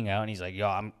freaking out, and he's like, yo,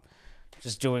 I'm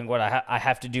just doing what I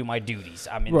have to do my duties.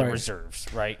 I'm in the reserves,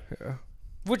 right? Yeah.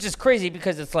 Which is crazy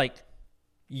because it's like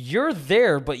you're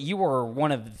there, but you are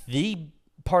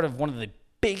part of one of the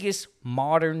biggest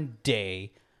modern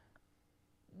day,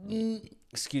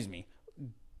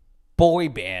 boy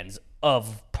bands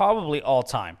of probably all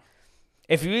time.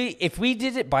 If we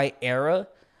did it by era,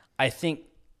 I think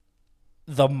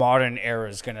the modern era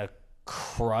is gonna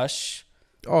crush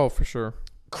Oh, for sure.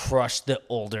 the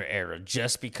older era,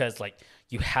 just because like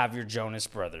you have your Jonas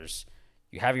Brothers,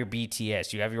 you have your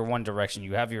BTS, you have your One Direction,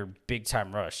 you have your Big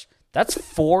Time Rush. That's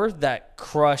 4 that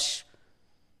crush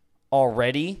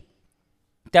already.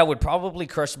 That would probably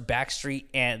crush Backstreet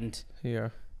and Yeah.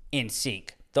 NSYNC.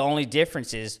 The only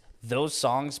difference is those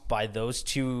songs by those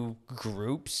 2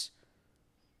 groups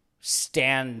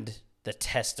stand the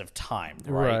test of time,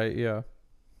 right? Yeah.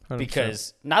 100%.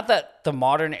 Because not that the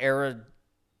modern era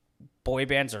boy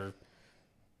bands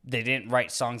they didn't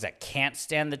write songs that can't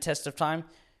stand the test of time.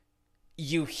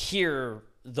 You hear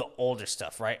the older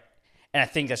stuff, right? And I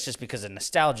think that's just because of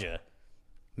nostalgia.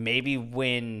 Maybe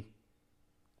when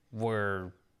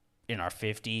we're in our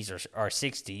 50s or our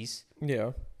 60s,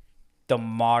 Yeah. the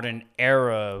modern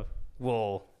era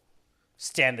will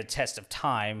stand the test of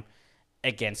time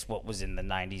against what was in the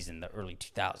 90s and the early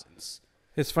 2000s.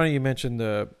 It's funny you mentioned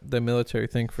the military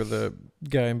thing for the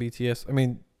guy in BTS. I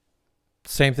mean,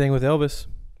 same thing with Elvis.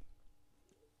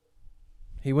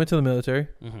 He went to the military,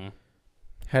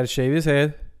 had to shave his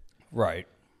head. Right.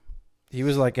 He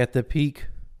was like at the peak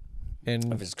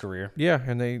Of his career. Yeah,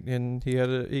 and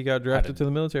he got drafted to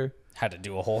the military. Had to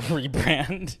do a whole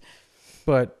rebrand.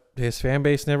 But his fan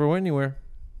base never went anywhere.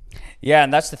 Yeah,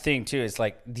 and that's the thing too. It's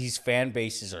like these fan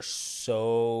bases are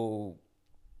so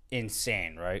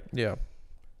insane, right? Yeah.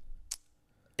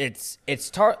 It's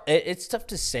tough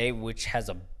to say which has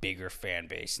a bigger fan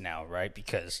base now, right?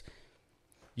 Because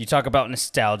you talk about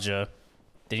nostalgia,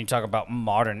 then you talk about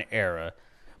modern era,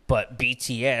 but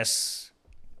BTS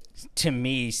to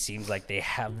me seems like they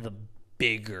have the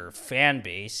bigger fan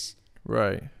base,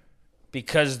 Right.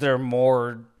 because they're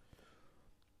newer,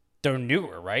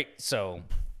 right? So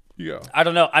Yeah. I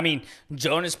don't know. I mean,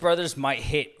 Jonas Brothers might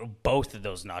hit both of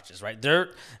those notches, right?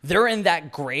 They're in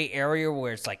that gray area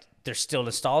where it's like they're still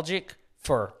nostalgic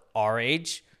for our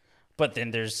age, but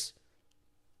then there's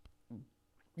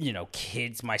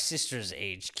kids my sister's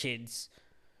age, kids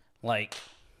like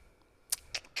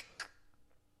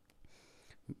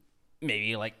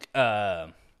maybe like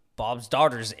Bob's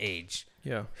daughter's age,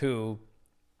 Yeah. who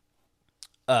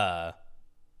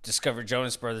discovered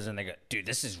Jonas Brothers and they go, dude,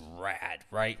 this is rad,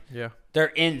 right? Yeah. They're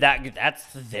in that's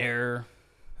their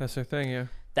thing, yeah.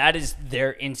 that is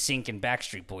their NSYNC and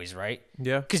Backstreet Boys, right?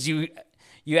 Yeah. Because you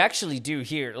actually do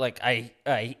hear, like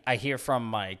I hear from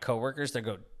my coworkers, they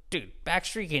go, dude,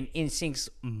 Backstreet and NSYNC's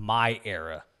my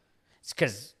era. It's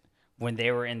because when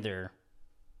they were in their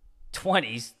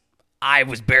 20s, I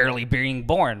was barely being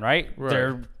born, right?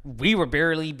 We were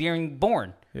barely being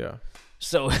born. Yeah.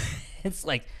 So it's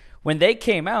like when they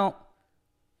came out,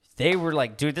 they were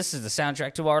like, dude, this is the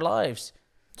soundtrack to our lives.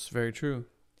 It's very true.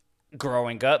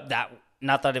 Growing up,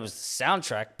 not that it was the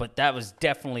soundtrack, but that was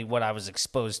definitely what I was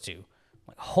exposed to.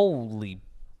 Like, holy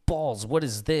balls, what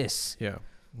is this? Yeah.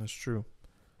 That's true.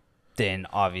 Then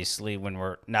obviously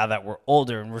now that we're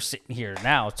older and we're sitting here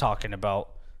now talking about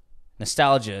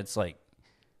nostalgia, it's like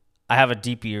I have a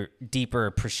deeper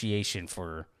appreciation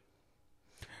for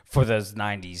for those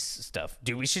 90s stuff.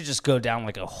 Dude, we should just go down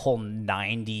like a whole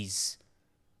 90s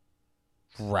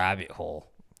rabbit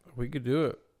hole. We could do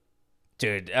it.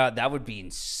 Dude, that would be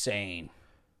insane.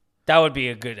 That would be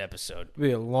a good episode. It'd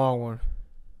be a long one.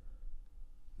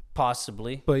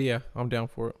 Possibly. But yeah, I'm down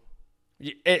for it.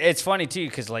 It's funny too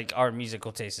because like our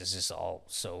musical taste is just all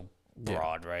so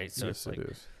broad, right? So yes, it's like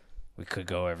it is. we could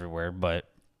go everywhere, but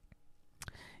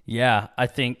yeah, I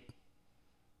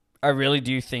really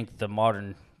do think the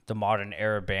modern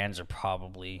era bands are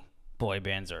probably boy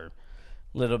bands are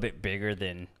a little bit bigger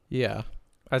than I'd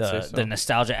say so. the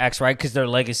nostalgia acts, right? Because they're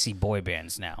legacy boy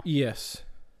bands now. Yes,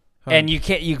 and you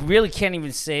really can't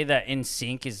even say that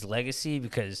NSYNC is legacy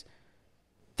because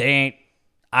they ain't.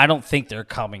 I don't think they're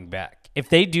coming back. If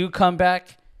they do come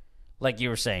back, like you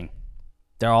were saying,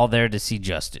 they're all there to see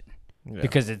Justin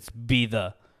because it's be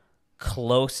the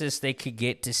closest they could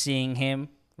get to seeing him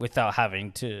without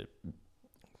having to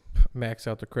max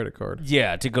out the credit card.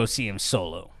 Yeah, to go see him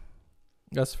solo.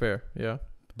 That's fair. Yeah,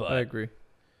 but I agree.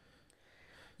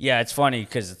 Yeah, it's funny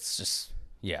because it's just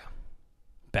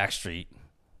Backstreet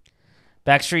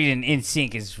and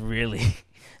NSYNC is really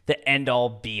the end all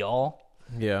be all.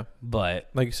 Yeah, but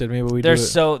like you said, maybe we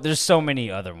there's so many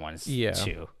other ones. Yeah,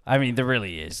 too. I mean, there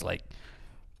really is like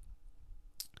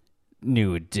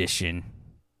New Edition.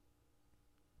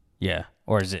 Yeah,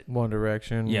 or is it One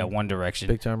Direction? Yeah, One Direction.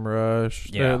 Big Time Rush.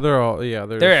 Yeah, they're all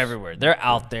they're everywhere. They're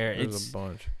out there. There's a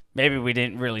bunch. Maybe we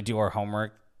didn't really do our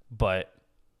homework, but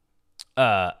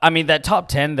I mean that top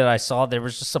 10 that I saw, there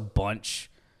was just a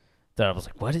bunch that I was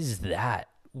like, what is that?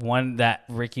 One that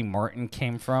Ricky Martin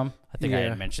came from. I think I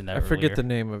had mentioned that. I forget earlier. the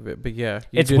name of it, but yeah,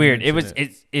 it's weird. It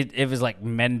was like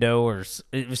Mendo or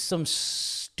it was some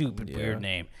stupid weird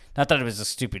name. Not that it was a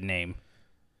stupid name.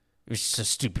 It was just a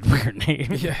stupid weird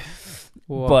name. Yeah,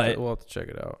 we'll have to check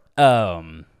it out.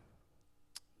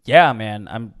 Yeah,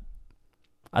 man.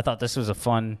 I thought this was a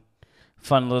fun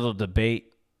little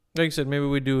debate. Like you said, maybe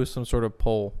we do some sort of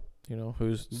poll. You know,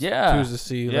 who's to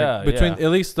see between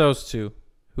at least those two.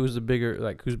 Who's the bigger?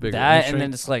 Like who's bigger? That and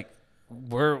then it's like,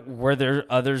 were there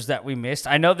others that we missed?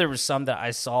 I know there was some that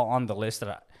I saw on the list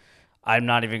that I'm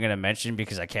not even gonna mention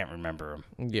because I can't remember them.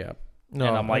 Yeah, no,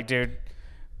 and I'm like, dude,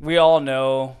 we all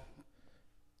know.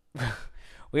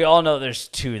 We all know there's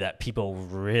two that people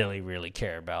really, really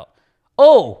care about.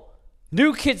 Oh,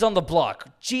 New Kids on the Block.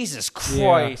 Jesus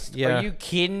Christ. Yeah. Are you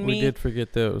kidding me? We did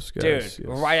forget those guys. Dude,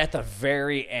 right at the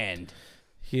very end.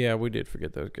 Yeah, we did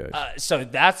forget those guys. So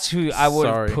that's who I would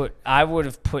have put. I would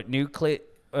have put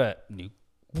Whoopsies.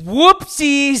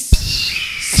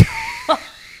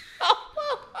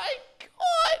 Oh my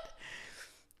God.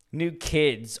 New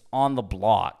Kids on the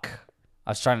Block.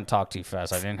 I was trying to talk too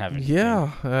fast. I didn't have anything.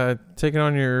 Yeah, taking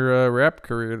on your rap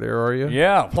career there, are you?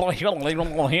 Yeah.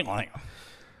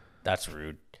 That's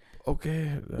rude.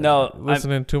 Okay. No,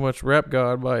 listening too much Rap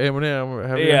God by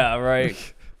Eminem. Yeah,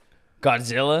 right.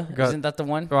 Godzilla? Isn't that the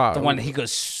one? The one that he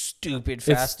goes stupid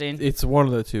fast in? It's one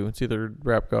of the two. It's either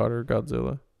Rap God or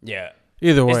Godzilla. Yeah.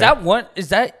 Either way. Is that one?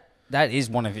 That is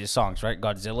one of his songs, right?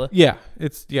 Godzilla? Yeah.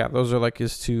 Those are like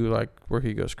his two, like where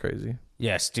he goes crazy.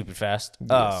 Yeah, stupid fast.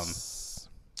 Yes.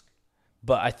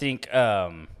 But I think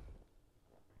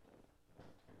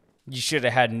you should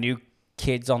have had New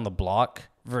Kids on the Block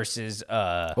versus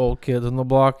Old Kids on the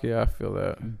Block. Yeah, I feel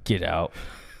that. Get Out.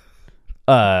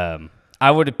 I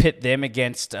would have pit them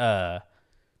against a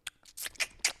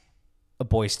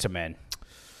Boys to Men.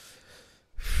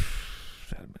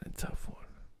 That'd have been a tough one.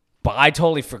 But I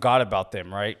totally forgot about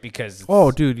them, right? Because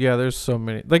dude, yeah, there's so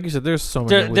many. Like you said, there's so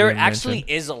many. There actually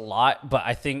is a lot, but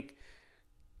I think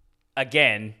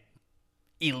again,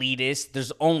 elitist.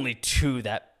 There's only two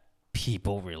that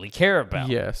people really care about.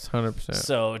 Yes, 100%.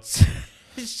 So it's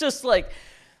just like,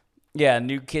 yeah,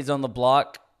 New Kids on the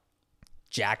Block.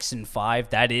 Jackson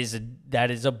 5, that is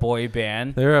a boy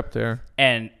band. They're up there.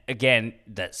 And again,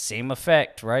 that same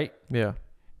effect, right? Yeah.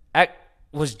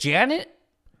 Was Janet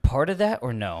part of that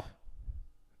or no?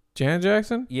 Janet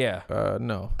Jackson? Yeah.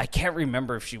 No. I can't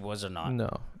remember if she was or not.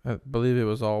 No. I believe it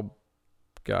was all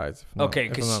guys. Okay,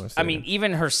 because I mean,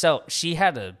 even herself, she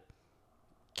had a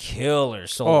killer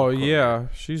soul. Oh, yeah.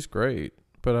 She's great.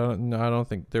 But I don't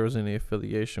think there was any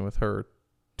affiliation with her.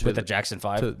 With the Jackson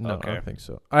 5? No, okay. I don't think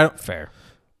so. Fair.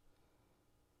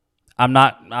 I'm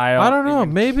not. I don't know.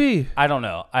 Maybe. I don't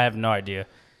know. I have no idea.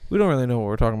 We don't really know what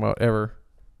we're talking about ever.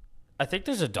 I think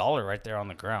there's $1 right there on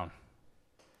the ground.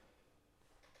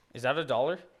 Is that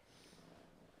 $1?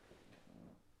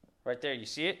 Right there. You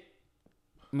see it?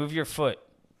 Move your foot.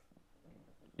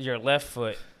 Your left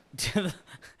foot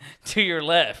to your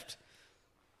left.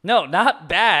 No, not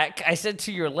back. I said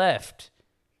to your left.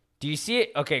 Do you see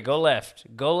it? Okay, go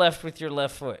left. Go left with your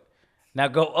left foot. Now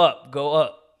go up. Go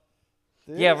up.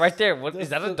 Yeah, right there. What is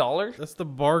that? $1? That's the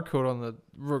barcode on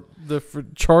the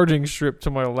charging strip to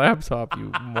my laptop.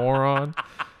 You moron.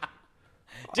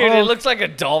 Dude, it looks like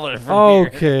 $1 from here.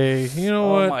 Okay, you know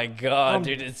what? Oh my god,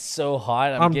 dude, it's so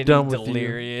hot. I'm getting done with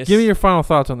delirious. you. Give me your final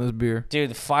thoughts on this beer.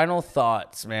 Dude, the final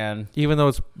thoughts, man. Even though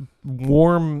it's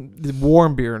warm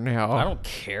beer now. I don't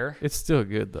care. It's still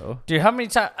good though. Dude, how many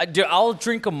times? Dude, I'll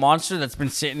drink a Monster that's been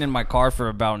sitting in my car for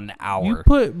about an hour. You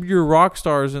put your rock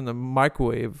stars in the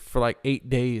microwave for like 8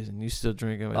 days and you still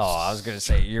drink them. Oh, I was gonna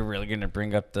say you're really gonna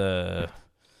bring up the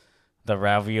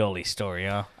ravioli story,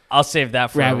 huh? I'll save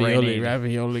that for ravioli.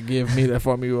 Give me that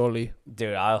ravioli.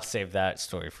 Dude, I'll save that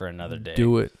story for another day.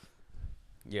 Do it.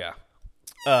 Yeah.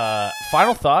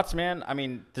 Final thoughts, man. I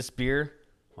mean, this beer.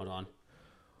 Hold on.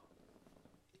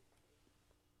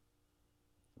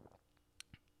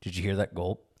 Did you hear that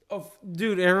gulp? Oh,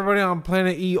 dude, everybody on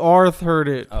planet Earth heard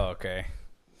it. Oh, okay.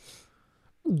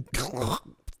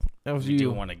 That was You you.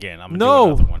 do one again. I'm gonna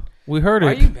do another one. We heard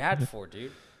Why it. are you mad for,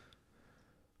 dude?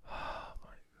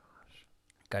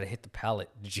 Gotta hit the palate.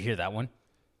 Did you hear that one?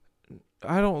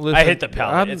 I don't listen. I hit the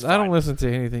palate. I don't listen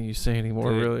to anything you say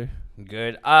anymore, Good. really.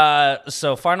 Good.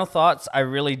 So final thoughts. I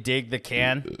really dig the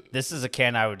can. This is a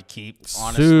can I would keep,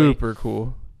 honestly. Super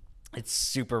cool. It's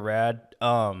super rad.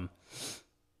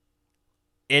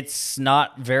 It's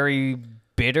not very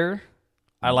bitter.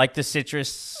 I like the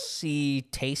citrusy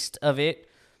taste of it.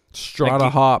 Strata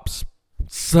hops.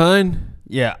 Son.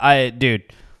 Yeah, dude.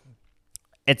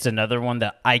 It's another one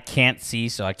that I can't see,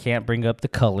 so I can't bring up the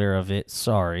color of it.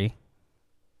 Sorry.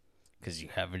 Because you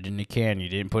have it in the can. You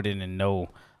didn't put it in no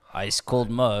ice cold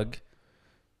mug.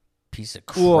 Piece of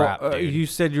crap, dude. You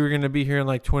said you were going to be here in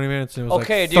like 20 minutes, and it was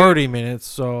Okay, like dude. 30 minutes,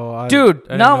 so I Dude,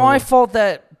 didn't not know my what- fault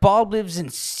that Bob lives in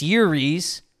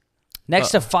Ceres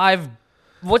next to Five.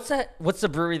 What's that? What's the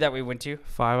brewery that we went to?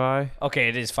 Five Eye? Okay,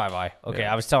 it is 5i. Okay,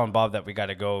 Yeah. I was telling Bob that we got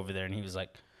to go over there, and he was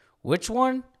like, "Which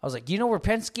one?" I was like, "You know where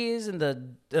Penske is in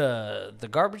the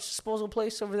garbage disposal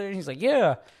place over there?" And he's like,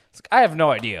 "Yeah." It's like, I have no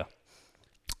idea.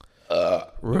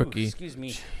 Rookie. Ooh, excuse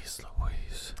me. Jeez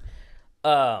Louise.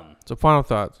 Um, So final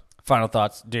thoughts. final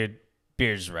thoughts, dude.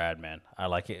 Beer's rad, man. I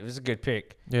like it. It was a good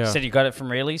pick. Yeah. You said you got it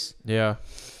from Rayleigh's. Yeah.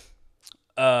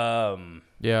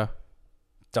 Yeah.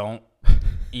 Don't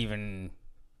even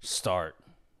start.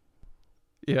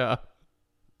 Yeah.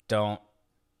 Don't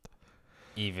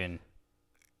even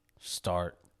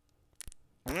start.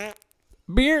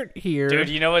 Beer here. Dude,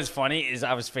 you know what's funny is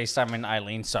I was FaceTiming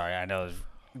Eileen. Sorry, I know I was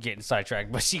getting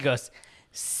sidetracked, but she goes,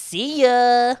 "See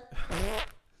ya."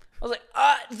 I was like,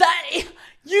 that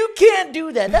you can't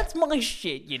do that. That's my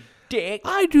shit, you dick.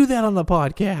 I do that on the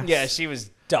podcast. Yeah, she was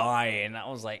dying. I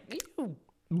was like, you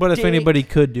But if dick. anybody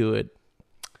could do it,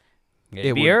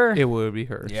 it beer? would be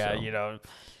her. Yeah, so. you know.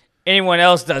 Anyone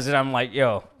else does it, I'm like,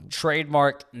 yo,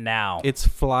 trademark now. It's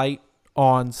flight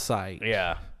on site.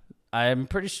 Yeah. I'm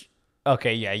pretty sure.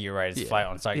 Okay, yeah, you're right. It's Yeah. flight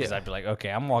on site because Yeah. I'd be like,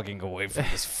 okay, I'm walking away from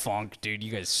this funk, dude.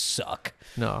 You guys suck.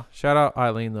 No. Shout out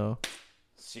Eileen, though.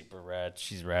 Super rad.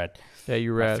 She's rad. Yeah,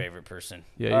 you're My rad. favorite person.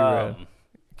 Yeah, you're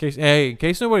rad. In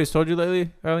case nobody's told you lately,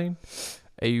 Eileen,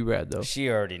 hey, you rad, though. She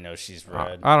already knows she's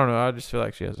rad. I don't know. I just feel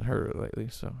like she hasn't heard it lately,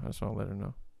 so I just want to let her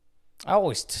know. I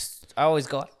always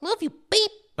go, love you,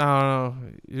 beep. I don't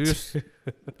know. You just,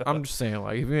 I'm just saying,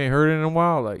 like, if you ain't heard it in a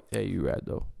while, like, hey, you rad,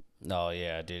 though. No,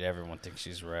 yeah, dude. Everyone thinks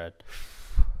she's rad.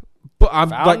 But I'm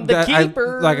Found like the that.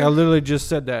 keeper. I literally just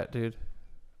said that, dude.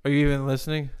 Are you even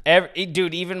listening?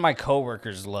 Dude, even my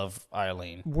coworkers love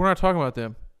Eileen. We're not talking about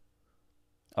them.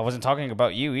 I wasn't talking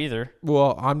about you either.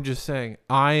 Well, I'm just saying.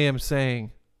 I am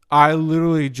saying. I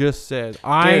literally just said.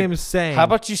 I Dude, am saying. How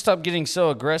about you stop getting so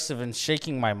aggressive and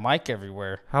shaking my mic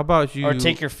everywhere? How about you? Or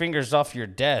take your fingers off your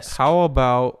desk. How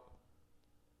about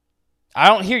I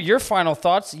don't hear your final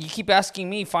thoughts. You keep asking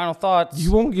me final thoughts.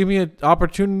 you won't give me an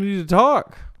opportunity to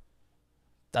talk?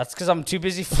 That's because I'm too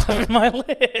busy flapping my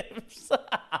lips.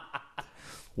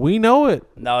 We know it.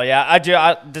 No, yeah, I do.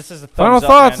 This is a Final thumbs up,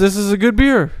 thoughts. man. This is a good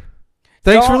beer.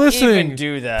 Thanks for Don't listening. even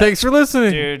do that. Thanks for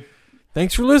listening. Dude.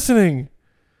 Thanks for listening.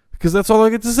 Because that's all I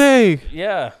get to say.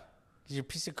 Yeah. You're a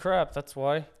piece of crap. That's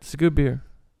why. It's a good beer.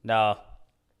 No.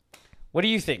 What do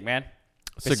you think, man?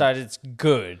 It's Besides, it's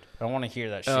good. I want to hear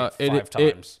that shit 5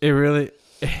 times. It really,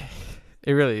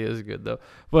 it really is good though.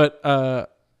 But I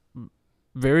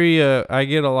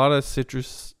get a lot of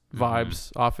citrus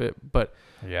vibes off it. But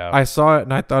Yeah. I saw it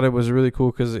and I thought it was really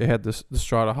cool because it had the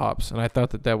strata hops, and I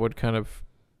thought that would kind of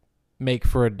make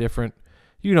for a different.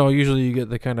 Usually you get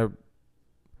the kind of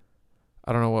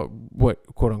I don't know what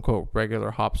quote unquote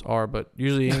regular hops are, but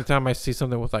usually anytime I see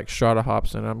something with like strata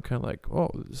hops, and I'm kind of like, oh,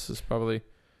 this is probably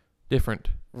different.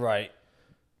 Right.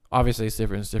 Obviously, it's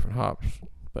different. It's different hops.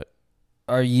 But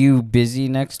are you busy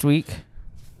next week?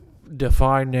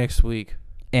 Define next week.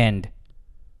 End.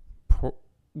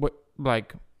 What,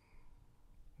 like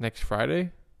next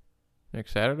Friday?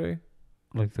 Next Saturday?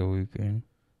 Like the weekend.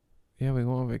 Yeah, we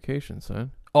go on vacation,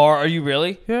 son. Or are you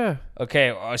really? Yeah.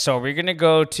 Okay, so we're going to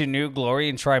go to New Glory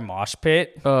and try Mosh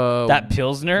Pit? That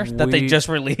Pilsner that they just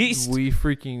released? We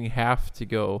freaking have to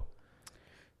go.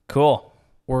 Cool.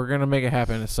 We're going to make it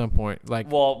happen at some point.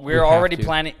 Well, we are already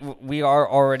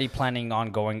planning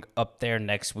on going up there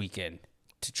next weekend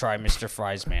to try Mr.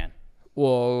 Fry's Man.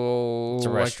 Well, it's a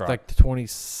restaurant. Like the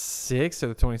 26th or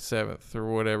the 27th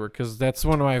or whatever, because that's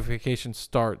when my vacation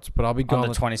starts. But I'll be gone on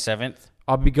the 27th.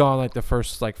 I'll be gone like the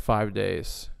first 5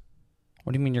 days.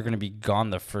 What do you mean you're going to be gone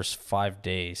the first 5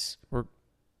 days? We're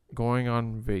going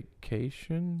on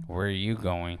vacation. Where are you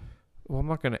going? Well, I'm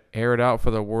not going to air it out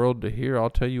for the world to hear. I'll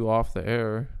tell you off the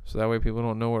air, so that way people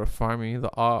don't know where to find me.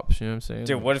 The ops, you know what I'm saying?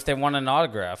 Dude, what if they want an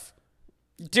autograph?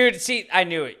 Dude, see, I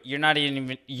knew it. You're not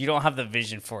even. You don't have the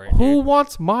vision for it. Who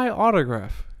wants my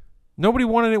autograph? Nobody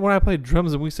wanted it when I played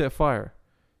drums and we set fire.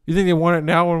 You think they want it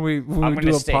now when we do a podcast? I'm going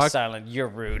to stay silent. You're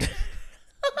rude.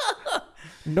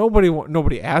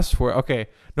 Nobody asked for it. Okay,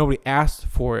 nobody asked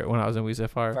for it when I was in We Set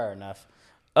Fire. Fair enough.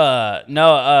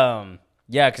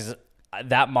 Yeah, because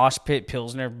that Mosh Pit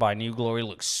Pilsner by New Glory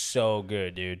looks so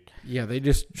good, dude. Yeah, they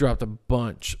just dropped a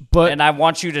bunch. And I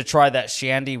want you to try that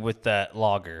shandy with that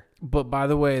lager. But by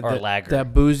the way, lager.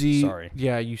 That boozy. Sorry.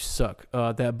 Yeah, you suck.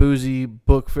 That boozy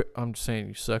book fair. I'm just saying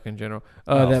you suck in general.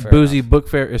 That boozy enough. Book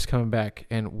fair is coming back,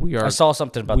 and we are. I saw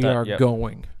something about that. We are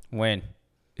going. When?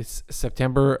 It's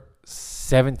September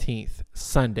 17th,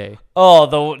 Sunday. Oh,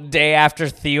 the day after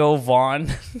Theo Vaughn.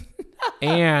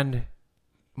 And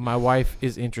my wife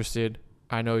is interested.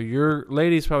 I know your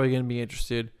lady's probably going to be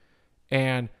interested.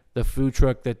 And the food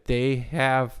truck that they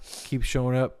have keeps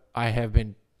showing up. I have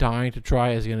been dying to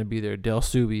try is going to be there. Del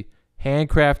Subi.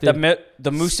 Handcrafted.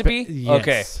 The Musubi? Yes.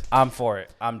 Okay. I'm for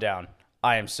it. I'm down.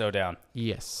 I am so down.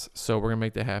 Yes. So we're going to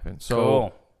make that happen. So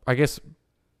cool. I guess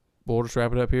we'll just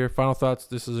wrap it up here. Final thoughts.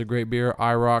 This is a great beer.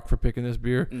 I rock for picking this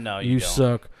beer. No, you don't.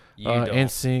 Suck. You don't.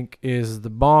 NSYNC is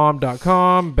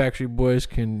thebomb.com. Backstreet Boys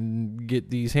can get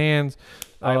these hands.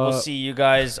 I will see you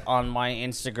guys on my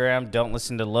Instagram. Don't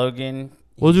listen to Logan.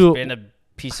 He's been a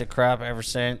piece of crap ever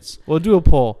since. We'll do a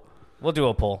poll.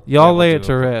 Y'all lay it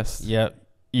to rest. Yep.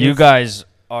 You guys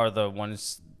are the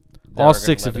ones. All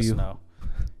 6 of you. Know.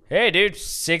 Hey, dude,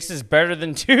 6 is better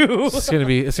than 2. It's gonna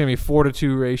be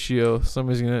 4-to-2 ratio.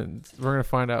 We're gonna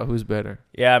find out who's better.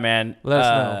 Yeah, man. Let us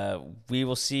know. We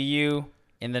will see you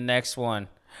in the next one.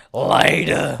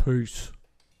 Later. Peace.